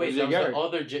 Oh wait, Jay that was Garrick. the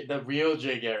other the real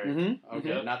Jay Garrett. Mm-hmm.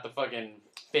 Okay, not the fucking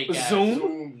fake ass Zoom?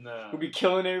 Zoom. Nah. We'll be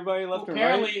killing everybody left and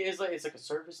Apparently, right. it's like a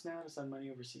service now to send money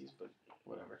overseas, but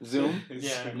whatever. Zoom.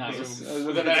 Yeah, Nice. Zoom.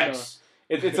 With With an X.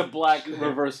 It's a black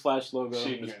reverse flash logo.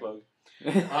 Shameless Yeah. plug.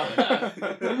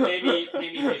 Maybe.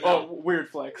 Oh, weird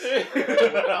flex.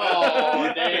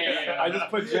 Oh, damn. I just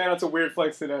put Jan onto weird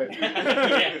flex today.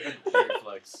 Yeah. Weird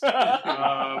flex.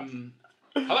 How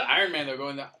about Iron Man though,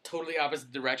 going the totally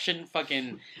opposite direction?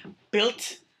 Fucking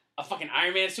built a fucking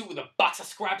Iron Man suit with a box of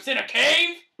scraps in a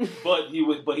cave. But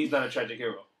he's not a tragic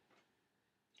hero.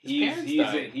 His parents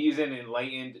died. He's an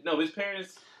enlightened. No, his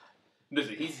parents.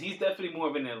 Listen, he's definitely more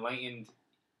of an enlightened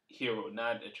hero,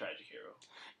 not a tragic hero.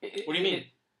 What do you mean?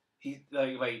 He's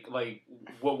like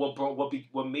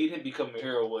what made him become a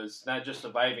hero was not just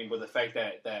surviving, but the fact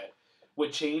that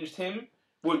what changed him,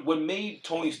 what made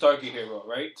Tony Stark a hero,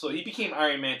 right? So he became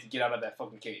Iron Man to get out of that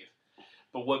fucking cave.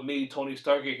 But what made Tony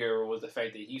Stark a hero was the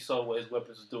fact that he saw what his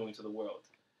weapons was doing to the world.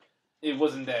 It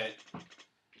wasn't that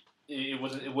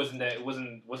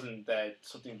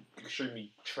something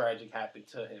extremely tragic happened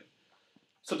to him.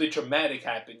 Something traumatic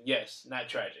happened, yes, not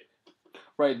tragic.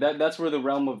 Right, that's where the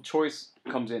realm of choice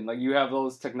comes in. Like you have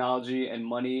those technology and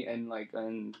money and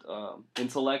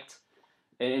intellect,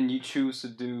 and you choose to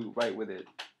do right with it.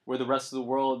 Where the rest of the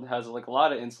world has like a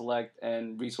lot of intellect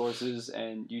and resources,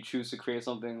 and you choose to create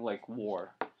something like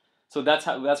war. So that's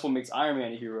what makes Iron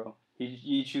Man a hero.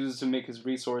 He chooses to make his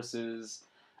resources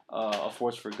a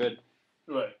force for good.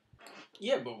 Right.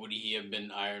 Yeah, but would he have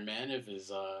been Iron Man if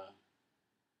his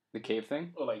The cave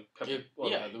thing. Or like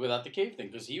without the cave thing,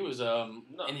 because he was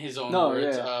in his own No,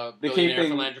 words yeah. The billionaire cave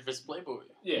thing- philanthropist playboy.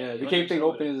 Yeah, the cave thing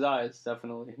opened his eyes,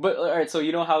 definitely. But all right, so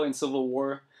you know how in Civil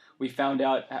War we found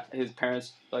out his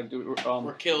parents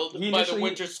Were killed he by the initially-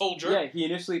 Winter Soldier. Yeah, he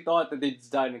initially thought that they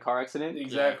just died in a car accident.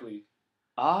 Exactly.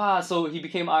 So he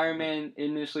became Iron Man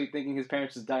initially thinking his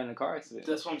parents just died in a car accident.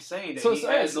 That's what I'm saying. That So- he so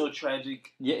has yes. no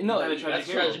tragic. Yeah, no, He's not a tragic That's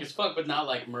hero. tragic as fuck, but not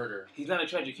like murder. He's not a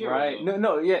tragic hero. right? though.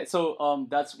 No, yeah. So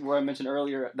that's where I mentioned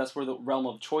earlier. That's where the realm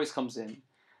of choice comes in.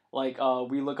 Like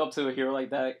we look up to a hero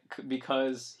like that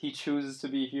because he chooses to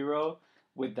be a hero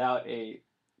without a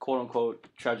quote unquote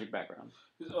tragic background.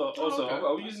 Also, okay.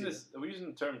 are we I using see this? Are we using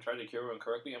the term tragic hero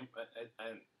incorrectly?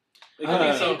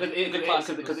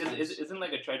 Because isn't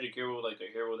like a tragic hero like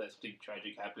a hero that something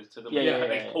tragic happens to them?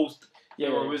 Post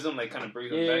heroism like kind of brings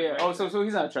them back. Yeah. Right? Oh, so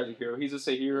he's not a tragic hero. He's just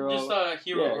a hero. Just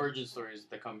hero origin stories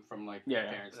that come from like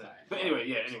parents dying. But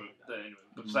anyway.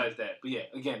 But besides that, but yeah,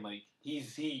 again, like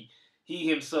he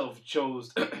himself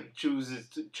chose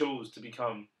to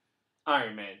become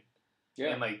Iron Man. Yeah.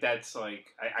 And like that's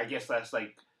like I guess that's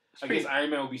like I guess Iron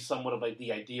Man would be somewhat of like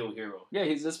the ideal hero.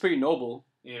 Yeah, that's pretty noble.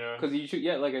 You know, because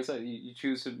like I said, you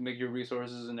choose to make your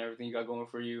resources and everything you got going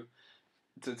for you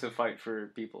to fight for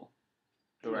people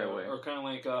the right way. Or kind of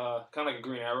like a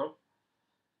Green Arrow.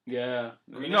 Yeah.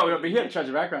 But he had a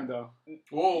tragic background though.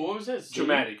 Whoa, what was his?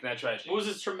 Traumatic, not tragic. What was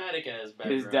his traumatic as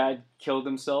background? His dad killed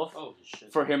himself. Holy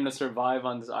shit. For him to survive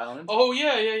on this island. Oh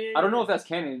yeah. I don't know if that's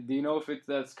canon. Do you know if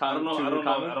that's canon? I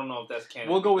don't know if that's canon.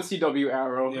 We'll go with CW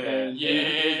Arrow. Yeah.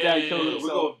 His dad killed himself.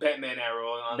 We'll go with Batman Arrow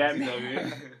on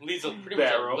CW. Leaves a pretty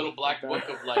much a little black book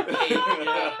of like, hey,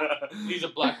 leaves a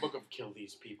black book of kill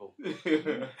these people.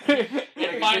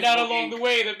 And find out along the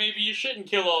way that maybe you shouldn't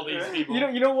kill all these people.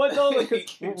 You know what though? Like,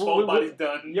 12 bodies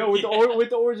done. Yo, with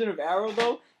the origin of Arrow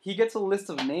though, he gets a list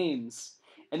of names,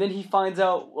 and then he finds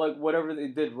out like whatever they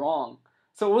did wrong.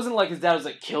 So it wasn't like his dad was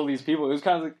like kill these people. It was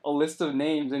kind of like a list of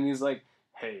names, and he's like,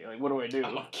 hey, like what do I do?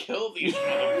 I'm gonna kill these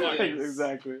motherfuckers.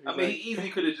 Exactly. I mean, he easily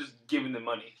could have just given them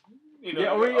money. You know,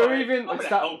 yeah, or even like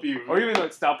stop help you, or even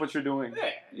like stop what you're doing. Yeah,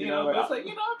 you know, like, it's like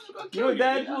I'm just gonna kill you.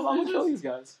 Dad, I'm gonna kill these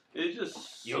guys. It's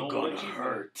just you're gonna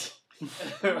hurt.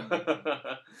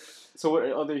 So what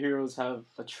other heroes have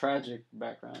a tragic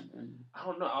background? I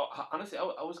don't know. Honestly,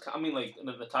 I mean, like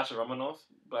Natasha Romanoff,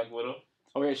 Black Widow.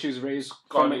 Oh yeah, she was raised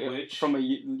from a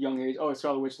young age. Oh,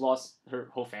 Scarlet Witch lost her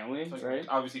whole family, like, right?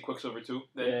 Obviously, Quicksilver too.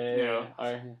 You know.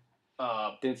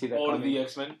 Didn't see that. All coming. of the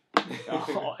X-Men.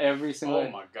 Every single.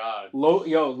 Oh my god.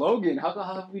 Logan. How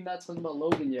have we not talked about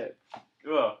Logan yet?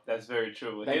 Well, that's very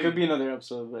true. That could be another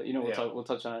episode, but we'll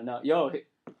touch on it now. Yo,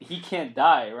 he can't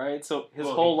die, right? So his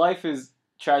whole life is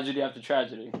tragedy after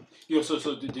tragedy. Yo,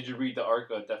 so did you read the arc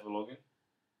of Death of Logan?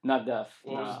 Not Death.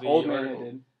 What was the Old article? Man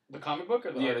did. The comic book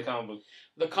or the comic book?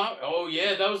 Oh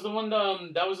yeah, that was the one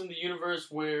that was in the universe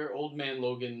where Old Man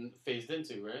Logan phased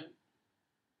into, right?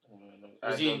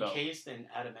 Was he encased in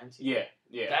adamantium?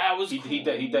 Yeah. That was crazy.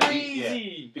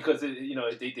 Yeah. Because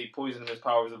they poisoned him, his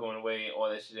powers are going away, all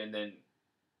that shit, and then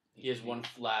he has one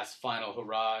last final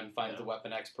hurrah and finds the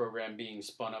Weapon X program being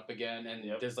spun up again, and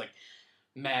there's like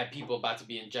mad people about to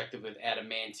be injected with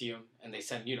adamantium, and they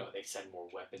send more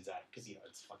weapons at him because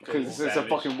it's fucking because it's a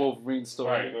fucking Wolverine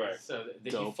story. Right. So he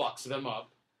fucks them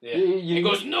up. Yeah. He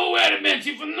goes, no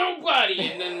adamantium for nobody,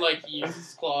 and then like he uses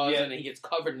his claws and he gets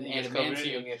covered in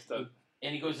adamantium.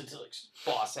 And he goes into like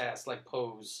boss ass like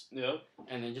pose. Yeah.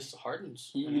 And then just hardens.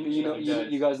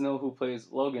 You guys know who plays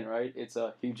Logan, right? It's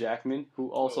Hugh Jackman, who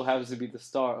also happens to be the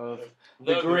star of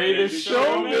The Greatest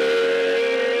Showman.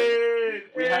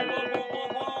 We have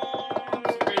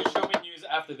Greatest Showman news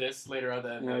after this later on.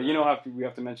 We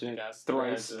have to mention it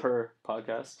thrice per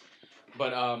podcast.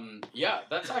 But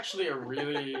that's actually a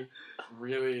really,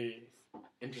 really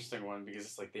interesting one because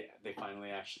it's like they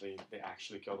finally actually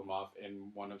killed him off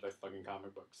in one of the fucking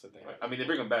comic books that they have. I mean, they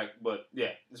bring him back, but yeah,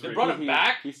 they brought him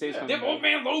back. He stays. They have Old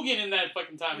Man Logan in that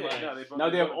fucking timeline. Now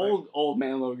they have old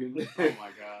man Logan. Oh my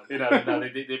god.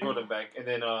 They brought him back, and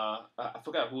then I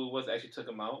forgot who it was that actually took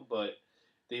him out, but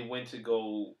they went to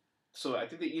go. So I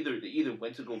think they either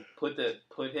went to go put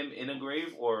him in a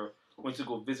grave or went to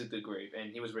go visit the grave,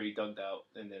 and he was already dunked out,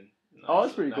 and then.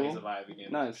 That's pretty cool. He's alive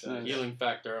again. Nice. Healing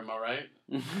factor, am I right?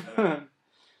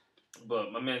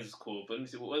 But my man's is cool. But let me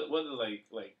see, what other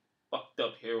like fucked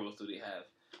up heroes do they have?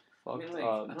 A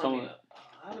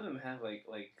lot of them have like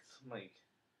some like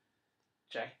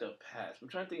jacked up past. I'm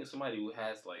trying to think of somebody who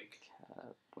has like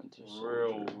Winter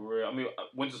Soldier. real. I mean,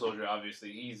 Winter Soldier.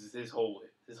 Obviously, his whole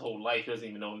life doesn't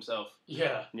even know himself.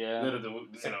 Yeah. Literally,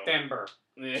 September.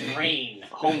 Rain.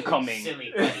 Homecoming.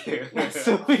 Silly buddy.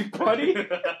 Silly buddy?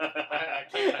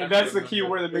 And that's the key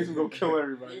word that makes him go kill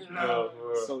everybody. No.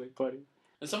 Silly buddy.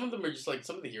 And some of them are just like,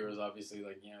 some of the heroes obviously,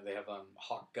 like, they have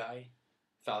Hawk Guy.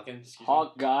 Falcon.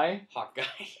 Hawk Guy? Hawk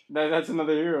Guy. That's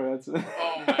another hero.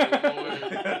 Oh my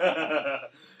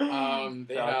lord.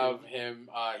 They have him,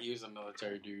 he was a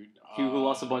military dude. Who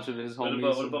lost a bunch of his homies.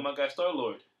 What about my guy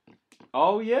Star-Lord?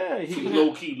 Oh yeah, he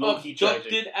low key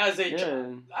abducted as a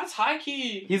that's high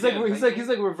key. He's like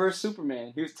reverse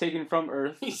Superman. He was taken from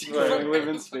Earth to live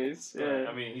in space. Yeah,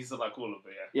 I mean he's a lot cooler,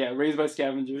 but yeah, raised by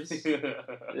scavengers.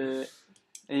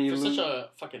 And for such a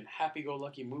fucking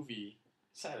happy-go-lucky movie,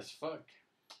 sad as fuck.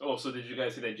 Oh, so did you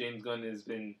guys see that James Gunn has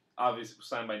been obviously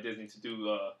signed by Disney to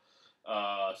do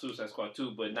Suicide Squad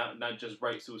 2, but not just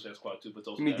write Suicide Squad 2, but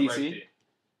also You mean direct DC? it.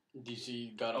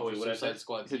 DC got Oh, over wait, what I Suicide said?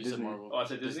 Squad. You said You said Disney. Marvel. Oh, I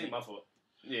said Disney. My fault.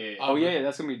 Yeah. Oh yeah,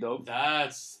 that's gonna be dope.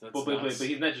 That's but nuts.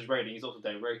 he's not just writing; he's also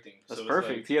directing. That's so it's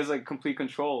perfect. Like, He has like complete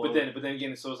control. but then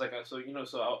again, so it's like so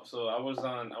I was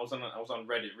on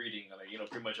Reddit reading like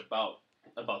pretty much about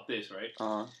this,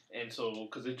 right? And so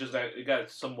because it got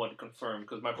somewhat confirmed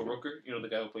because Michael Rooker, the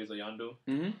guy who plays Yondu,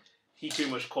 he pretty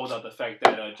much called out the fact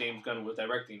that James Gunn was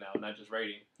directing now, not just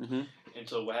writing. And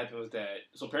so what happened was that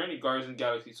apparently Guardians of the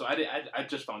Galaxy. So I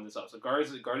just found this out. So Guardians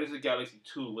of the Galaxy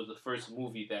 2 was the first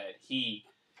movie that he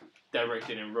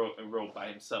directed and wrote by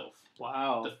himself.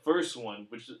 Wow. The first one,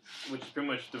 which is pretty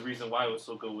much the reason why it was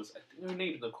so good, was I think her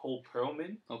name is Nicole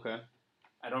Perlman. Okay.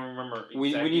 I don't remember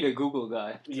exactly. We need a Google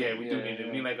guy. Yeah, we do need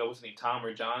it. We need what's his name, Tom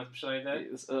or John, something like that.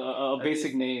 It's a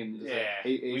basic name. Just Yeah, like,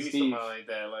 hey, we need Steve. somebody like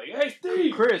that. Like, hey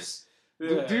Steve, Chris,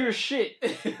 Yeah. do your shit.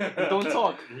 Don't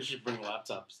talk. We should bring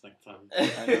laptops next time.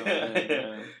 I know.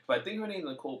 Yeah. But I think her name is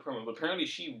Nicole Perlman. But apparently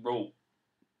she wrote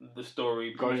the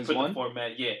story, Guardians put 1? the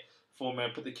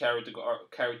format, put the character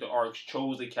arcs,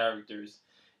 chose the characters,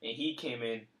 and he came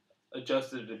in,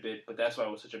 adjusted it a bit. But that's why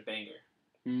it was such a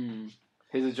banger.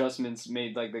 His adjustments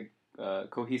made like the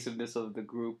cohesiveness of the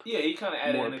group. Yeah, he kind of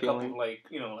added More in a appealing. couple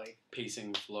of like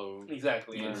Pacing, flow.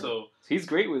 exactly, Yeah. and so. He's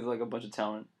great with like a bunch of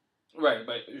talent. Right.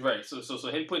 So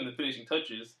him putting the finishing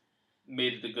touches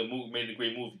made it a good movie, made it a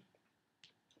great movie.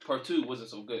 Part 2 wasn't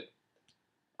so good,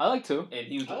 I like 2. and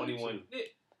he was the I only like one. 2.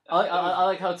 I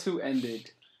like how 2 ended.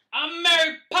 I'm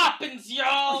Mary Poppins,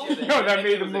 y'all. Yeah, Yo, that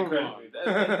made the was movie. incredible.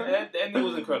 The ending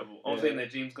was incredible. I'm Yeah. saying that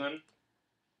James Gunn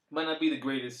might not be the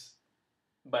greatest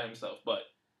by himself, but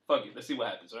fuck it. Let's see what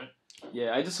happens, right?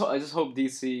 Yeah, I just hope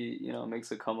DC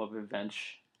makes a come up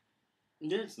revenge.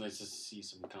 Yeah, it's nice to see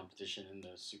some competition in the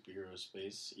superhero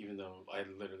space, even though I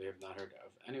literally have not heard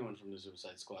of anyone from the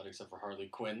Suicide Squad except for Harley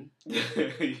Quinn. You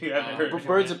haven't heard. But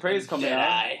Birds of Prey is coming out.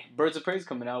 Jedi. Birds of Prey is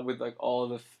coming out with like all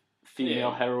the female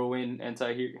Yeah. heroine,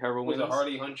 anti-heroines. Was it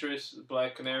Harley, Huntress,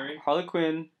 Black Canary? Harley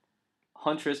Quinn,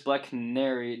 Huntress, Black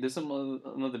Canary. There's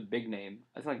another big name.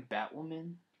 I think like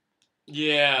Batwoman.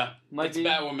 Yeah, Might it's be.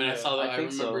 Batwoman. I saw that. I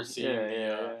think remember so. seeing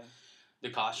the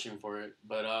costume for it.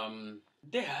 But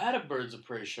they had a Birds of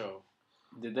Prey show.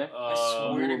 Did they?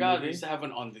 I swear to a God, movie? they used to have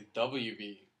one on the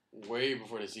WB way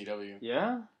before the CW.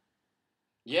 Yeah.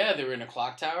 Yeah, they were in a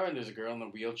clock tower, and there's a girl in a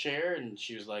wheelchair, and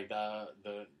she was like the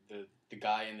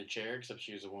guy in the chair, except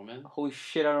she was a woman. Holy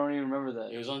shit! I don't even remember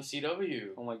that. It was on CW.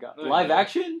 Oh my god. No, Live yeah.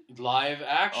 action? Live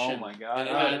action. Oh my god. And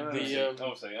it I had don't the, know.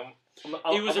 I'm saying.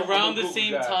 It was I'm a around the Google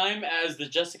same guy. time as the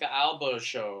Jessica Alba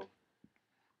show.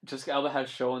 Jessica Alba had a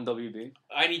show on WB.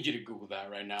 I need you to Google that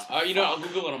right now. I'll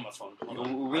Google it on my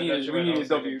phone. We need a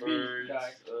WB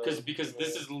guy. Because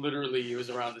this is literally, it was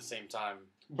around the same time.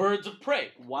 Birds of Prey.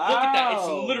 Wow. Look at that. It's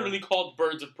literally called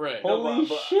Birds of Prey. Holy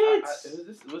shit.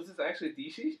 Was this actually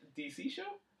a DC show?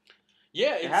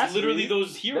 Yeah, It has it's to literally be.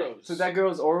 those heroes. So that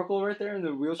girl's Oracle right there in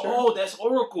the wheelchair? Oh, that's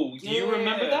Oracle. Do you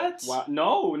remember that? Wow.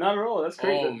 No, not at all. That's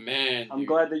crazy. Oh, man. I'm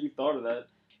glad that you thought of that.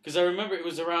 Because I remember it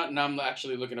was around, and I'm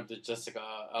actually looking up the Jessica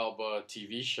Alba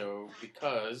TV show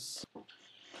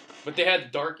but they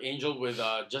had Dark Angel with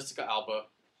Jessica Alba.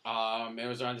 It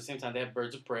was around the same time they had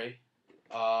Birds of Prey.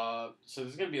 So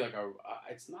there's gonna be like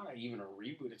it's not even a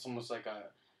reboot. It's almost like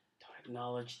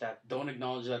don't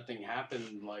acknowledge that thing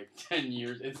happened like 10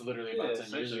 years. It's literally about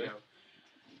 10 years ago.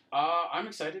 I'm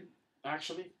excited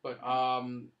actually, but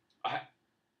I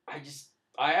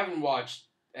haven't watched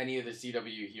any of the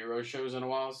CW hero shows in a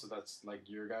while, so that's like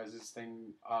your guys'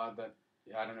 thing. That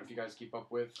I don't know if you guys keep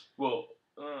up with.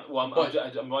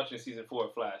 I'm watching season 4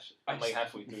 of Flash. I'm like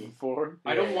halfway through. 4?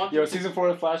 I don't want. Yo, season 4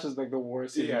 of Flash is like the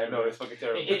worst season. Yeah, I know ever. it's fucking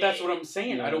terrible. But that's what I'm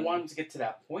saying. Yeah. I don't want them to get to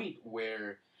that point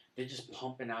where they're just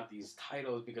pumping out these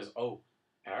titles because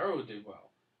Arrow did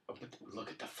well. But look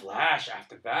at the Flash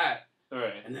after that,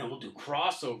 Right. and then we'll do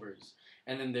crossovers,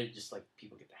 and then they're just like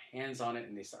people get their hands on it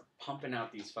and they start pumping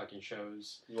out these fucking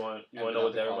shows. You want And to know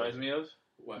what that without the reminds me of?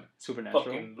 What? Supernatural.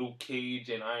 Fucking Luke Cage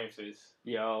and Iron Fist.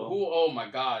 Yo. Who? Oh my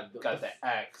God! Got the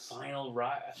axe. Final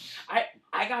ride.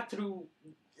 I got through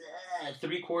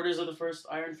 3/4 of the first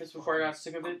Iron Fist before I got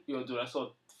sick of it. Yo, dude, I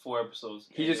saw 4 episodes.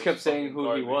 He and just it kept was saying fucking who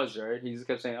garbage. he was, right? He just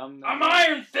kept saying, I'm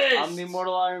Iron Fist. I'm the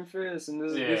immortal Iron Fist, and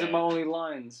these are my only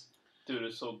lines. Dude,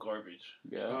 it's so garbage.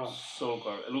 Yeah. Oh. So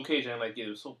garbage. Luke Cage, I like it. It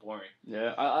was so boring.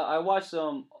 Yeah, I watched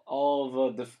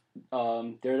all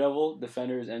of Daredevil,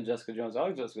 Defenders, and Jessica Jones. I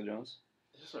like Jessica Jones.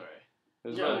 It's alright. It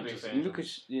was Yeah, good. I like big Jessica fan.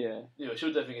 Lucas, yeah, You know, she'll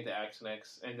definitely get the axe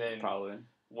next, and then probably.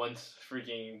 once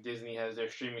freaking Disney has their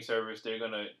streaming service, they're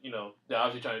gonna, they're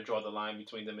obviously trying to draw the line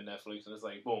between them and Netflix, and it's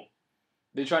like, boom,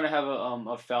 They're trying to have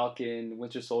a Falcon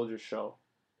Winter Soldier show.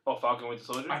 Oh, Falcon Winter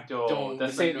Soldier. I don't The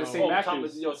same actors. Same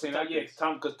actors.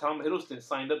 Because Tom Hiddleston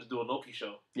signed up to do a Loki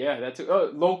show. Yeah, that too.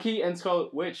 Loki and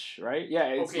Scarlet Witch, right? Yeah,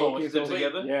 it's Okay, Loki is and it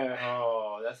Scarlet. together? Yeah.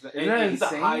 Oh, that's Isn't that he's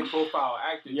insane? a high profile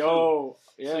actor. Yo,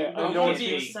 too. yeah, So I you know might it's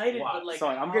be excited, wow. but like,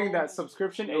 Sorry, I'm getting that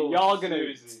subscription, Yo, and y'all gonna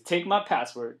seriously. take my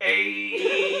password.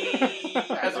 Hey,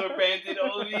 password bandit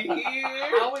over here.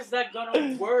 How is that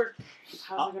gonna work?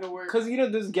 How's it gonna work? Because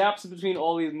there's gaps between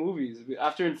all these movies.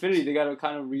 After Infinity, they gotta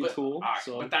kind of But, retool. alright,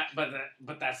 so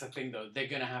but that's the thing though. They're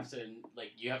gonna have to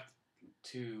you have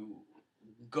to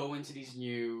go into these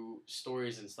new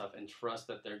stories and stuff and trust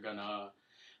that they're gonna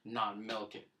not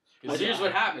milk it. Because here's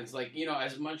what happens.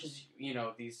 As much as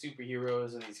these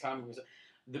superheroes and these comic books,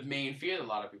 the main fear that a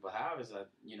lot of people have is that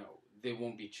they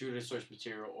won't be true to the source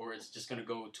material, or it's just gonna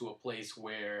go to a place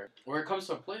where it comes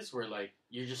to a place where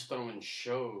you're just throwing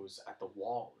shows at the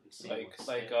wall and seeing what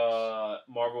sticks.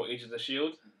 Marvel Agents of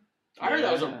Shield. I heard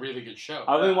that was a Yeah. really good show.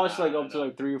 I only watched up no.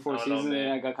 to 3 or 4 I don't know, seasons, man.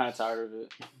 and I got kind of tired of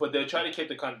it. But they're trying to keep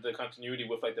the continuity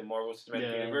with the Marvel Cinematic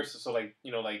Yeah. Universe. So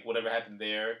whatever happened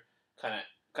there, kind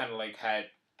of had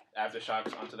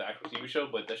aftershocks onto the actual TV show.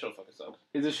 But that show fucking sucks.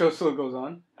 Is the show still goes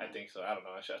on? I think so. I don't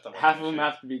know. I stopped Half of watching them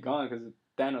that have to be gone because of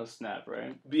Thanos snap,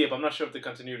 right? shit. Yeah, but I'm not sure if the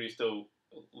continuity is still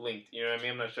linked. You know what I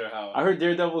mean? I'm not sure how. I heard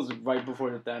Daredevil's right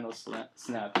before the Thanos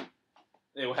snap.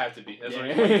 It will have to be. That's Yeah.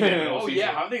 only one season. Oh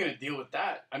yeah, how are they gonna deal with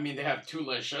that? I mean, they have 2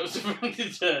 less shows.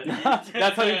 That's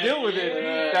how they deal with it.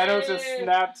 Yeah. Thanos just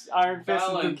snapped Iron Fist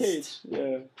into Balanced. Cage.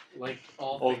 Yeah. Like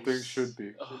all things things should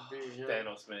be. should be, yeah.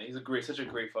 Thanos, man, he's such a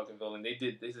great fucking villain. They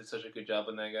did such a good job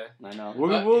on that guy. I know.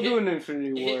 We'll hit- do an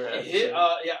Infinity War. episode.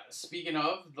 Yeah. Speaking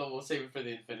of, though, we'll save it for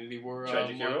the Infinity War. Tragic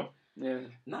one. hero. Yeah.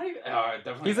 Not even.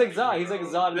 Definitely. He's like not Zod. a He's like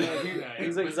hero. Zod. Yeah,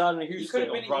 He's like Zod in a He huge could have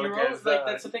scale. been Brother heroes. Kaz,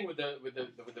 That's the thing with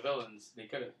the villains.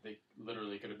 They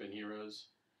literally could have been heroes.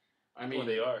 I mean, Well,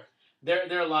 they are. There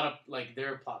are a lot of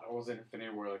there are plot holes in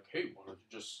Infinity War. Like, hey, why don't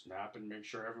you just snap and make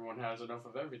sure everyone has enough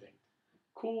of everything?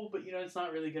 Cool, but it's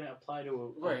not really gonna apply to a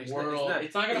Right, world.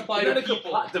 It's not gonna It's apply not to a good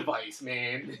people. plot device,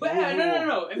 man. But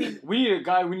no. I mean, We need a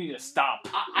guy. We need to stop.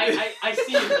 I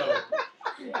see it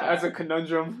though. That's a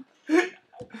conundrum.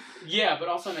 Yeah, but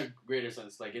also in a greater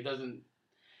sense, it doesn't.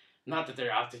 Not that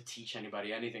they're out to teach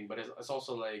anybody anything, but it's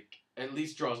also at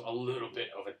least draws a little bit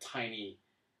of a tiny,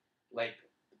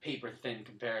 paper thin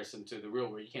comparison to the real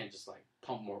world. You can't just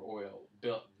pump more oil,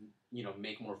 build,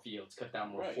 make more fields, cut down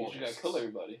more Right, you forests. just gotta kill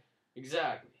everybody.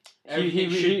 Exactly. He- Everything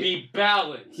he- should he- be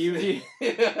balanced.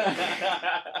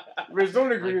 Riz,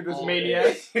 don't agree with this all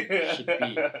maniac. should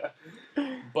be.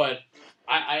 But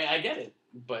I get it.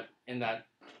 But in that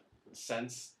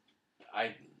sense,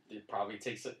 it probably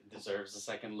deserves a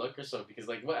second look or so because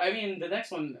the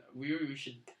next one we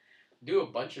should do a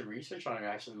bunch of research on it.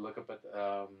 Actually, look up at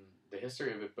the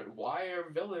history of it. But why are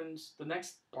villains? The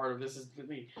next part of this is to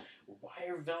me. Why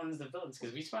are villains the villains?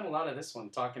 Because we spent a lot of this one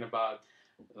talking about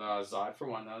Zod for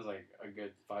one. That was a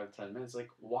good 5-10 minutes.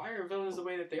 Why are villains the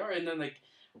way that they are? And then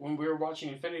when we were watching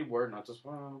Infinity War, not just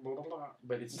blah blah blah,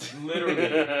 but it's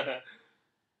literally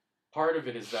part of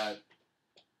it is that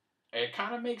it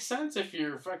kind of makes sense if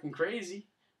you're fucking crazy,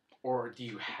 or do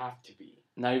you have to be,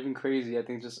 Not even crazy. I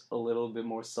think just a little bit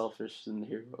more selfish than the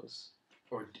heroes.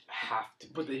 or have to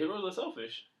be? But the heroes are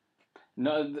selfish.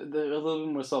 No, they're a little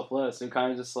bit more selfless. They're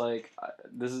kind of just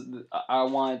I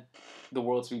want the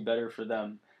world to be better for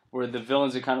them. Where the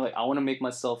villains are kind of I want to make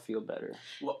myself feel better.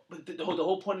 Well, but the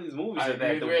whole point of these movies I is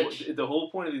that agree with Rich. the whole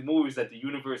point of these movies is that the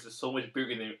universe is so much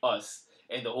bigger than us,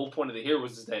 and the whole point of the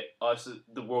heroes is that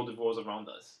the world revolves around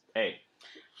us. Hey,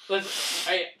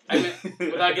 I mean,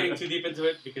 without getting too deep into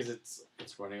it because it's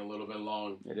running a little bit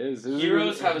long. it is.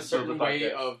 Heroes have a so the certain way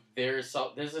podcast. of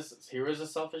heroes are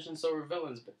selfish and so are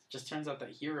villains, but it just turns out that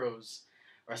heroes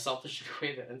are selfish in a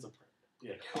way that ends up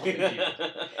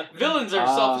villains are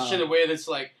selfish in a way that's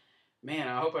man,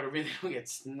 I hope I really don't get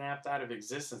snapped out of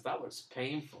existence. That looks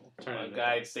painful. My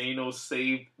guy Thanos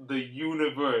saved the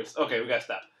universe. Okay, we gotta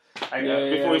stop. Yeah,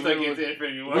 Before we start we- getting to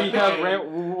Infinity War.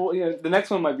 we have the next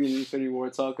one might be the Infinity War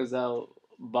talk because that'll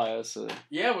buy us a...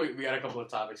 Yeah, we got a couple of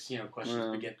topics, questions,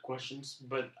 Yeah. we get questions.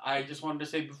 But I just wanted to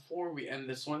say before we end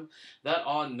this one, that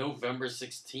on November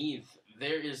 16th,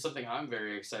 there is something I'm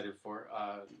very excited for.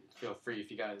 Feel free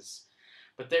if you guys...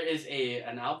 But there is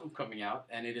an album coming out,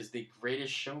 and it is The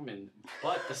Greatest Showman.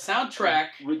 But the soundtrack...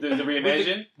 with the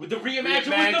reimagined? With the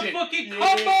reimagined with the fucking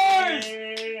Yeah. covers!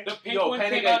 The pink Yo, one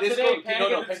Panic came at out Disco- today.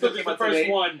 no, Panic at Disco Panic is came the out first today.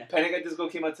 one. Panic at Disco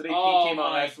came out today. Oh Pink came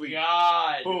out my last week.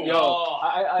 god. Boom. Yo, Oh.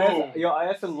 I Boom.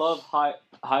 effing love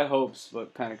High Hopes,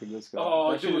 but Panic at the Disco.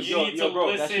 Oh, That shit dude, was- you need to bro,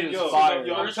 listen that shit to was the fire. I'm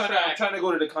first trying track. to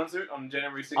go to the concert on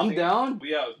January 16th. I'm down.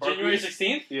 Yeah, January Barclays.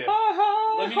 16th? Yeah.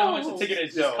 Let me know how much the ticket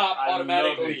is. Just Yo, cop I love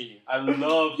automatically. I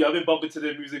love. Yo, I've been bumping to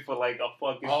their music for like a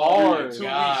fucking Hard. 2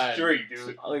 God. weeks straight,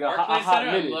 dude. Like a Barclays hot Center,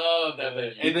 I minute. love that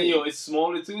venue. And then yo, it's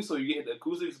smaller too, so you get the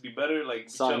acoustics be better. Like, be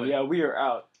Son, chilling. yeah, we are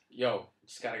out. Yo,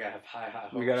 just gotta have high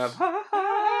hopes. We gotta have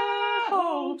high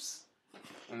hopes.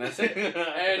 And that's it.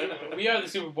 And we are the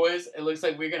Superboys. It looks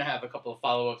like we're going to have a couple of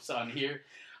follow-ups on here.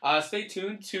 Stay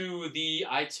tuned to the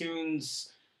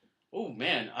iTunes. Oh,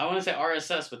 man. I want to say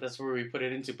RSS, but that's where we put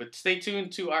it into. But stay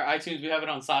tuned to our iTunes. We have it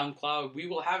on SoundCloud. We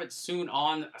will have it soon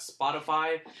on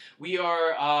Spotify. We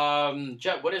are...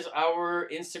 Jet, what is our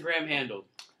Instagram handle?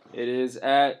 It is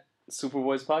at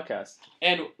Superboys Podcast.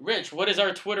 And Rich, what is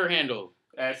our Twitter handle?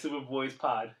 At Superboys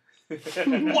Pod.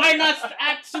 Why not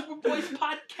at Superboys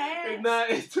Podcast?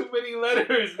 It's too many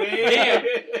letters, man.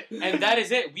 Damn. And that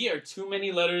is it. We are too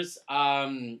many letters.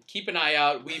 Keep an eye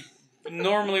out. We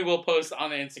normally will post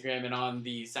on the Instagram and on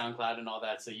the SoundCloud and all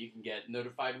that, so you can get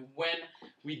notified when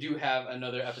we do have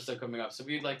another episode coming up. So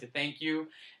we'd like to thank you,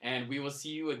 and we will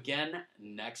see you again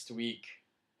next week.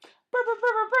 Burr,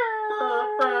 burr,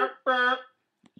 burr, burr.